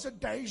Bethany was a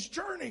day's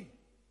journey.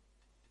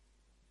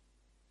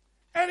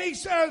 And he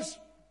says,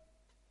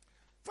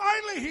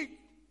 finally he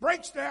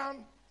breaks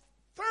down,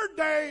 3rd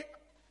day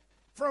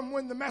from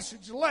when the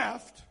message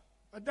left,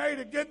 a day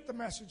to get the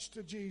message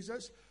to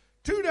Jesus,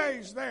 2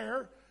 days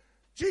there,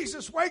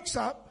 Jesus wakes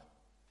up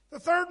the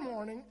 3rd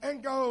morning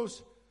and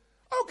goes,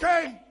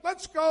 okay,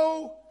 let's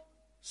go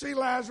see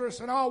Lazarus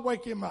and I'll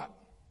wake him up.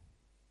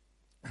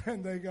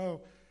 And they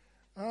go,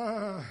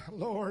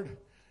 Lord,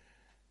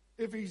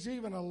 if he's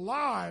even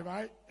alive,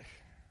 I'm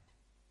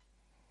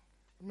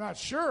not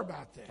sure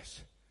about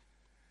this.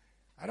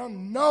 I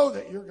don't know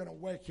that you're going to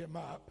wake him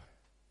up.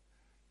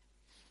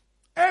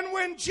 And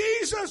when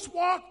Jesus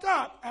walked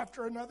up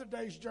after another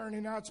day's journey,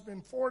 now it's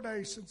been 4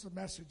 days since the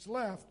message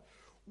left,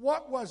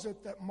 what was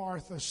it that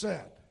Martha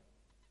said?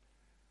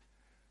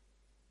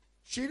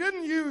 She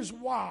didn't use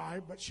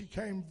why, but she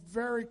came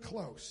very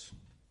close.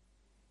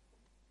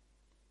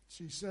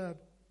 She said,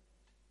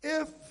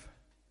 if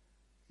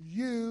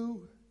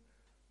you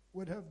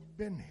would have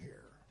been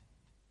here,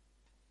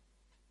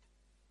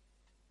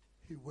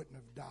 he wouldn't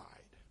have died.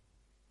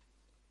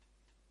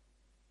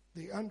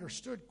 The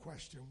understood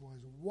question was,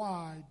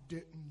 why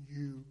didn't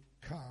you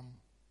come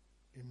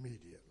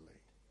immediately?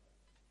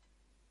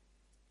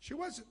 She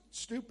wasn't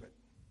stupid.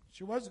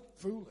 She wasn't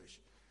foolish.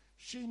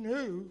 She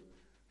knew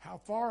how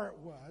far it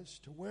was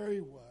to where he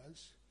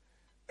was.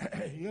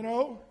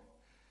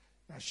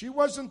 Now she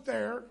wasn't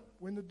there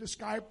when the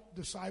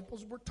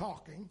disciples were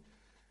talking.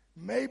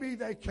 Maybe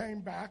they came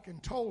back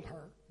and told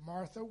her,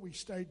 Martha, we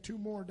stayed 2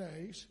 more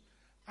days.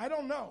 I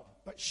don't know.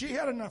 But she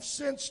had enough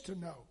sense to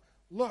know,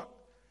 look,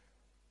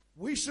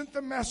 we sent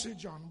the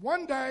message on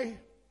 1 day.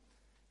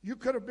 You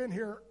could have been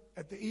here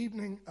at the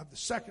evening of the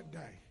 2nd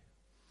day.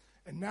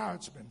 And now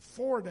it's been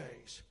 4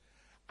 days.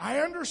 I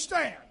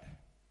understand.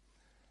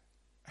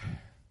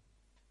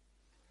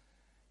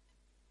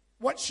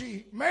 What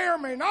she may or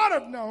may not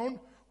have known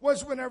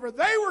was whenever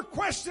they were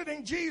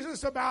questioning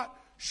Jesus about,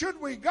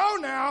 should we go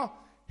now,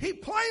 he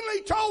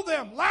plainly told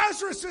them,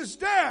 Lazarus is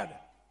dead.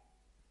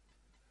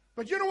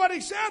 But you know what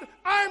he said?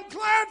 I'm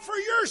glad for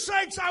your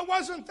sakes I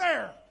wasn't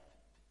there.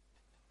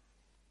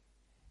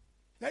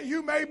 That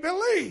you may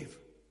believe.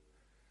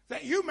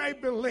 That you may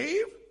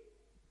believe.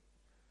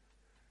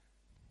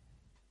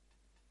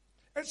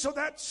 And so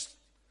that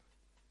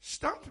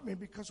stumped me,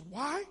 because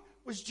why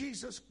was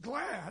Jesus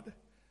glad?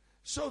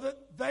 So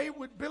that they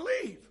would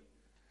believe.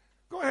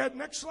 Go ahead,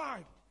 next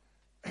slide.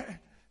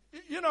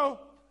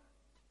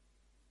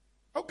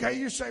 Okay,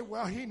 you say,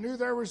 well, he knew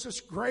there was this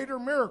greater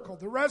miracle,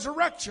 the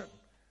resurrection.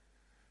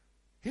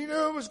 He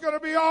knew it was going to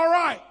be all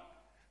right.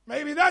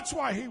 Maybe that's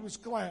why he was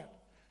glad.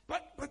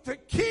 But the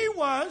key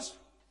was,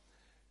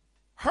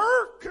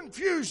 her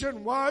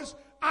confusion was,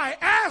 I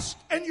asked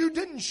and you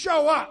didn't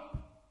show up.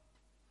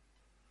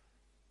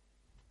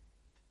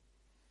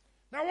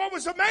 Now what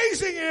was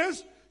amazing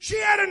is, she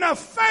had enough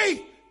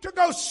faith to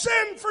go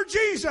sin for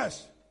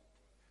Jesus.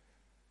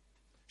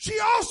 She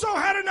also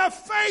had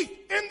enough faith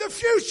in the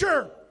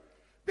future.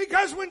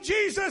 Because when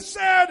Jesus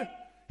said,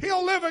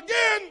 he'll live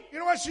again, you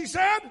know what she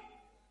said?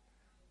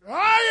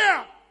 Oh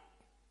yeah,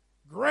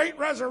 great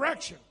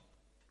resurrection.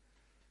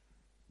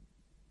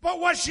 But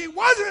what she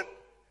wasn't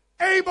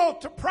able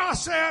to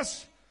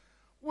process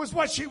was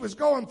what she was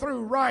going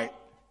through, right?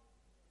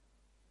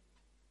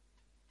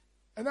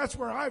 And that's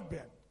where I've been.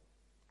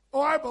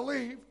 Oh, I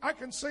believe I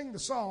can sing the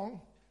song.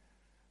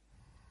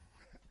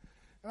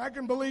 And I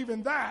can believe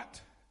in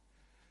that.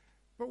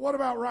 But what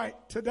about right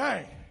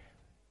today?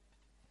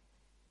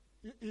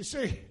 You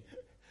see,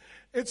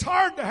 it's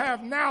hard to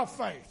have now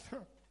faith.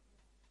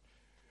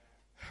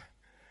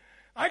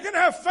 I can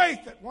have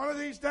faith that one of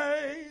these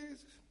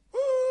days,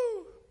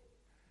 woo,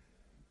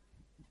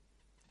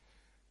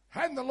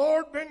 hadn't the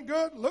Lord been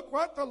good? Look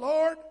what the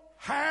Lord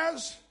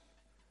has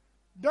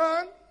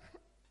done.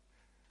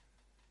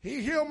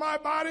 He healed my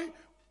body,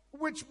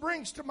 which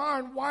brings to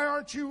mind, why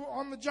aren't you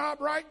on the job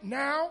right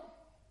now?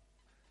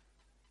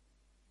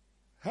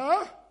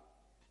 Huh?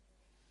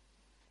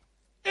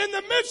 In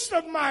the midst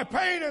of my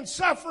pain and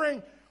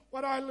suffering,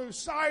 what I lose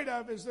sight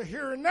of is the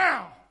here and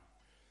now.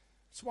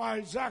 That's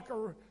why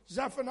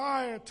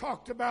Zephaniah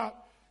talked about,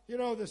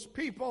 this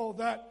people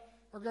that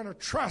are going to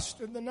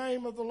trust in the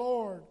name of the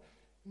Lord,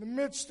 in the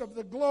midst of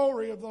the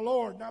glory of the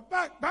Lord. Now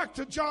back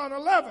to John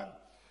 11.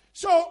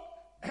 So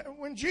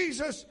when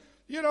Jesus,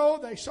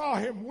 they saw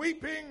him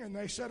weeping and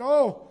they said,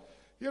 oh,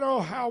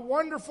 how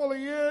wonderful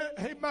he is.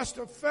 He must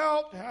have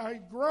felt how he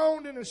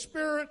groaned in his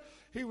spirit.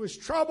 He was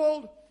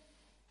troubled.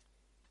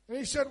 And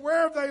he said,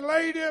 where have they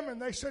laid him?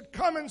 And they said,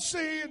 come and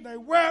see. And they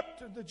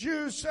wept. And the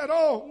Jews said,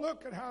 oh,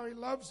 look at how he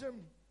loves him.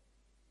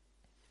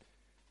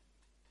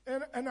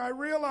 And I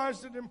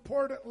realized an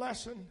important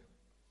lesson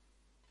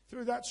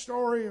through that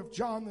story of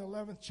John, the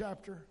 11th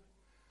chapter.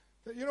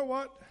 That you know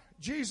what?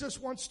 Jesus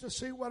wants to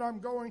see what I'm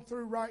going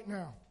through right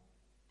now.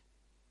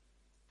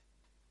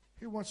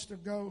 He wants to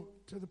go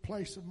to the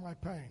place of my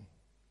pain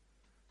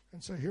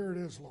and say, here it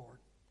is, Lord.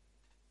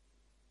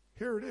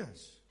 Here it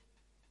is.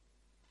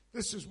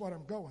 This is what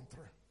I'm going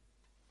through.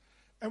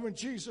 And when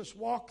Jesus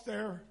walked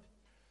there,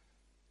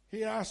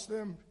 he asked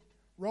them,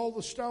 roll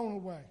the stone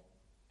away.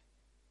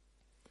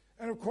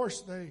 And of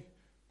course they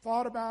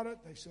thought about it.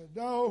 They said,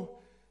 no,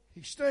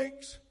 he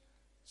stinks.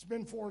 It's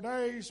been 4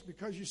 days.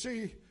 Because you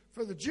see,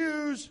 for the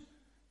Jews,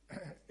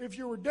 if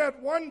you were dead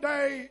one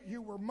day,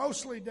 you were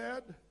mostly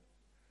dead.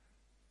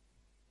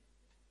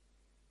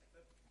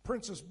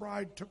 Princess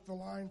Bride took the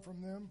line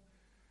from them.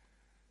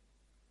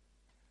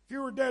 If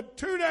you were dead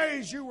 2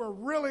 days, you were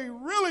really,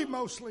 really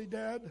mostly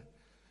dead.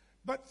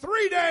 But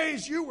 3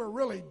 days, you were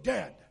really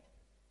dead.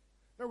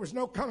 There was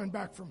no coming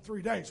back from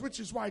 3 days, which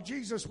is why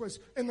Jesus was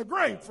in the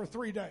grave for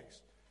 3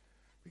 days.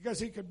 Because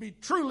he could be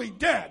truly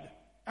dead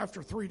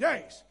after 3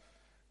 days.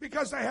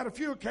 Because they had a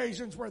few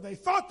occasions where they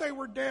thought they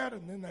were dead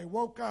and then they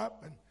woke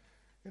up. And,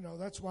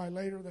 that's why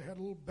later they had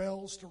little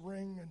bells to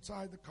ring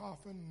inside the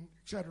coffin,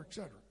 et cetera, et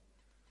cetera.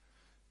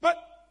 But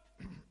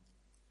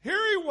here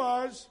he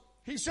was.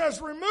 He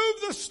says, remove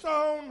the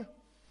stone.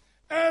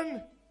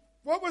 And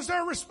what was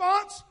their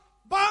response?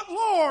 But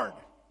Lord.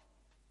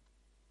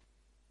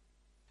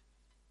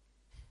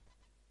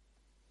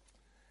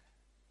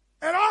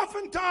 And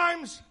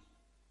oftentimes,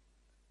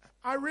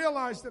 I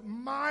realize that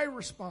my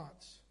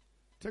response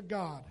to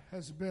God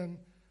has been,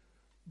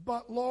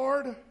 but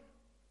Lord,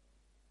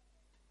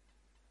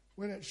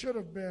 when it should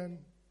have been,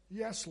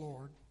 yes,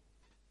 Lord,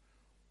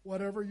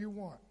 whatever you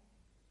want.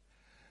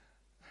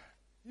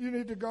 You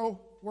need to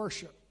go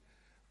worship.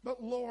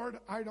 But Lord,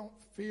 I don't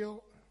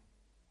feel,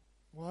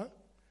 what?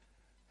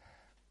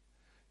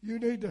 You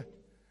need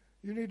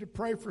to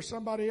pray for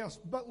somebody else.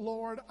 But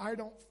Lord, I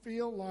don't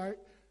feel like,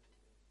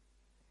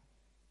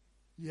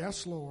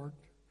 yes, Lord.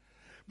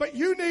 But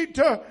you need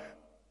to,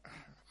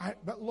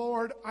 but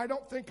Lord, I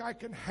don't think I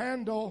can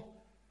handle.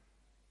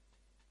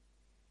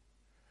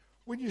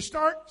 When you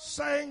start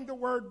saying the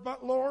word,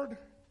 but Lord,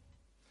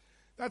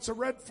 that's a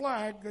red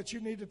flag that you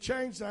need to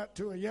change that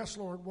to a yes,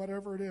 Lord,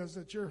 whatever it is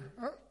that you're,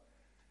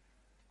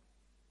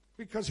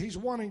 because he's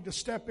wanting to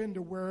step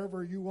into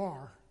wherever you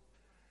are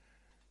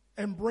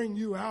and bring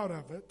you out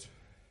of it.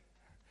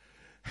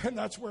 And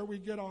that's where we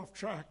get off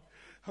track.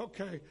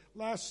 Okay,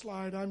 last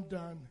slide, I'm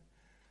done.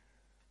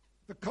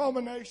 The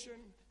culmination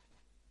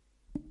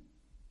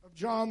of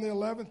John the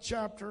 11th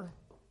chapter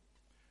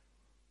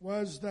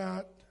was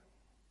that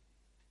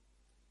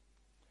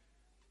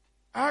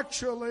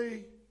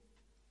actually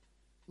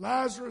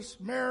Lazarus,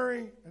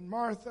 Mary, and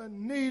Martha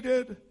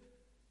needed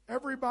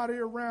everybody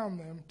around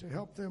them to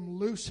help them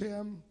loose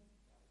him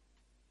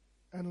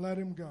and let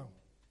him go.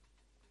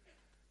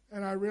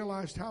 And I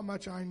realized how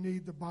much I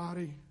need the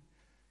body,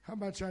 how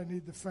much I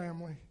need the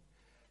family,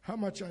 how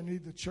much I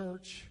need the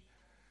church.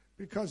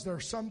 because there are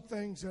some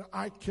things that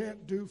I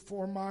can't do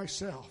for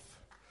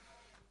myself.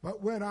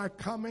 But when I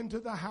come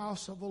into the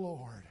house of the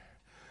Lord,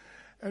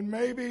 and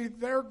maybe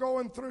they're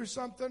going through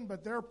something,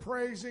 but they're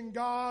praising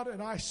God,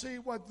 and I see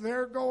what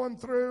they're going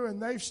through, and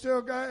they've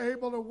still got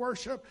able to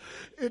worship.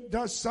 It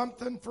does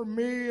something for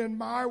me and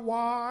my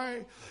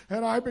why.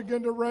 And I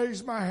begin to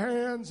raise my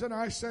hands, and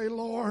I say,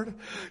 Lord,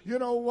 you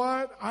know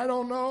what? I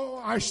don't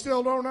know. I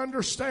still don't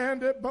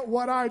understand it, but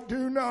what I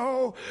do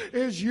know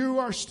is you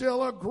are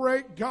still a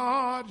great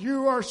God.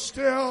 You are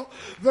still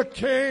the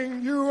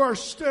King. You are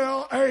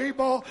still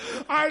able.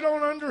 I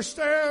don't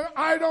understand.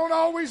 I don't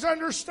always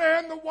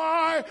understand the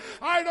why.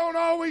 I don't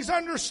always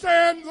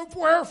understand the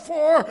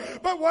wherefore,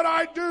 but what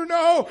I do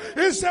know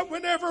is that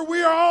whenever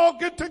we all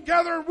get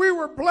together, we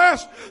were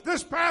blessed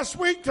this past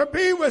week to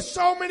be with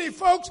so many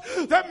folks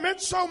that meant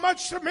so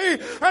much to me.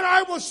 And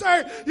I will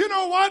say, you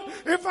know what?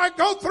 If I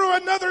go through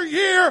another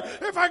year,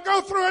 if I go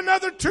through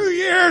another 2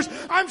 years,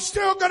 I'm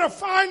still going to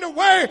find a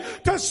way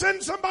to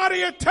send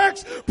somebody a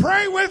text,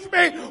 pray with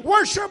me,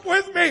 worship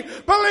with me,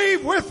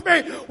 believe with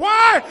me.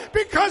 Why?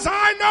 Because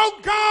I know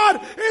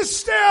God is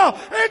still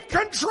in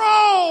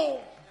control.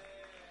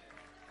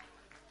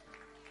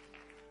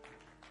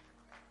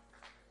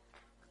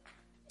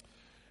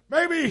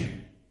 Maybe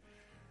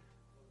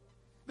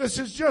this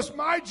is just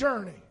my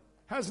journey.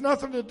 Has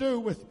nothing to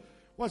do with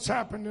what's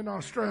happened in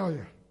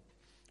Australia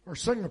or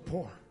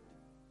Singapore.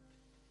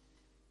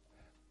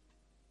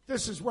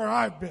 This is where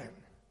I've been.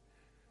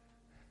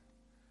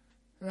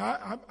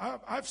 And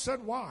I've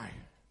said why.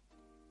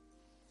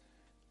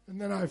 And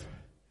then I've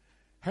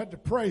had to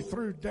pray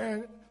through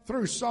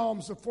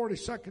Psalms, the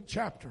 42nd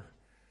chapter,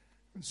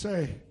 and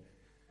say,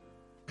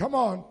 come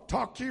on,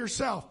 talk to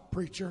yourself,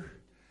 preacher.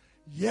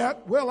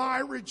 Yet will I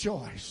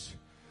rejoice.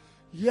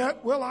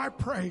 Yet will I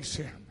praise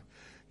him.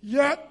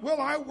 Yet will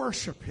I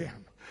worship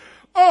him.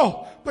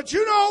 Oh, but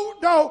you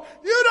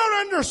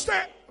don't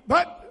understand.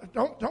 But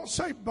don't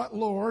say, but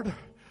Lord.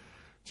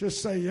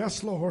 Just say,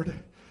 yes, Lord,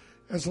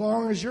 as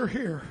long as you're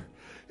here.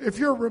 If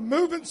you're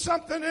removing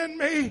something in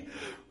me,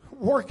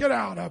 work it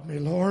out of me,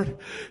 Lord.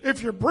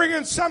 If you're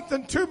bringing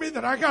something to me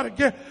that I got to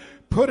get,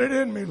 put it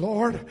in me,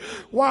 Lord.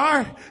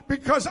 Why?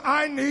 Because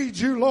I need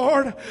you,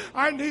 Lord.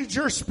 I need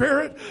your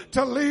Spirit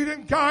to lead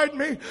and guide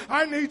me.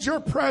 I need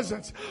your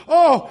presence.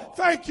 Oh,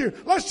 thank you.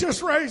 Let's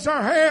just raise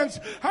our hands.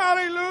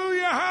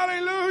 Hallelujah,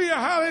 hallelujah,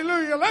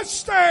 hallelujah. Let's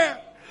stand.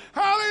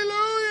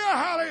 Hallelujah,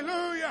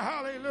 hallelujah,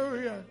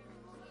 hallelujah.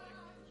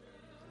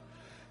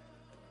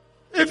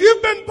 If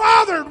you've been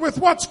bothered with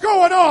what's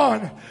going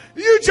on,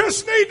 you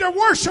just need to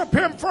worship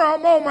him for a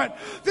moment.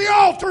 The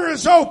altar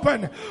is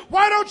open.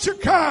 Why don't you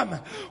come?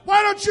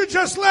 Why don't you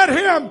just let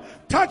him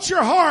touch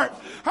your heart?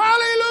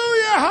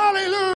 Hallelujah, hallelujah.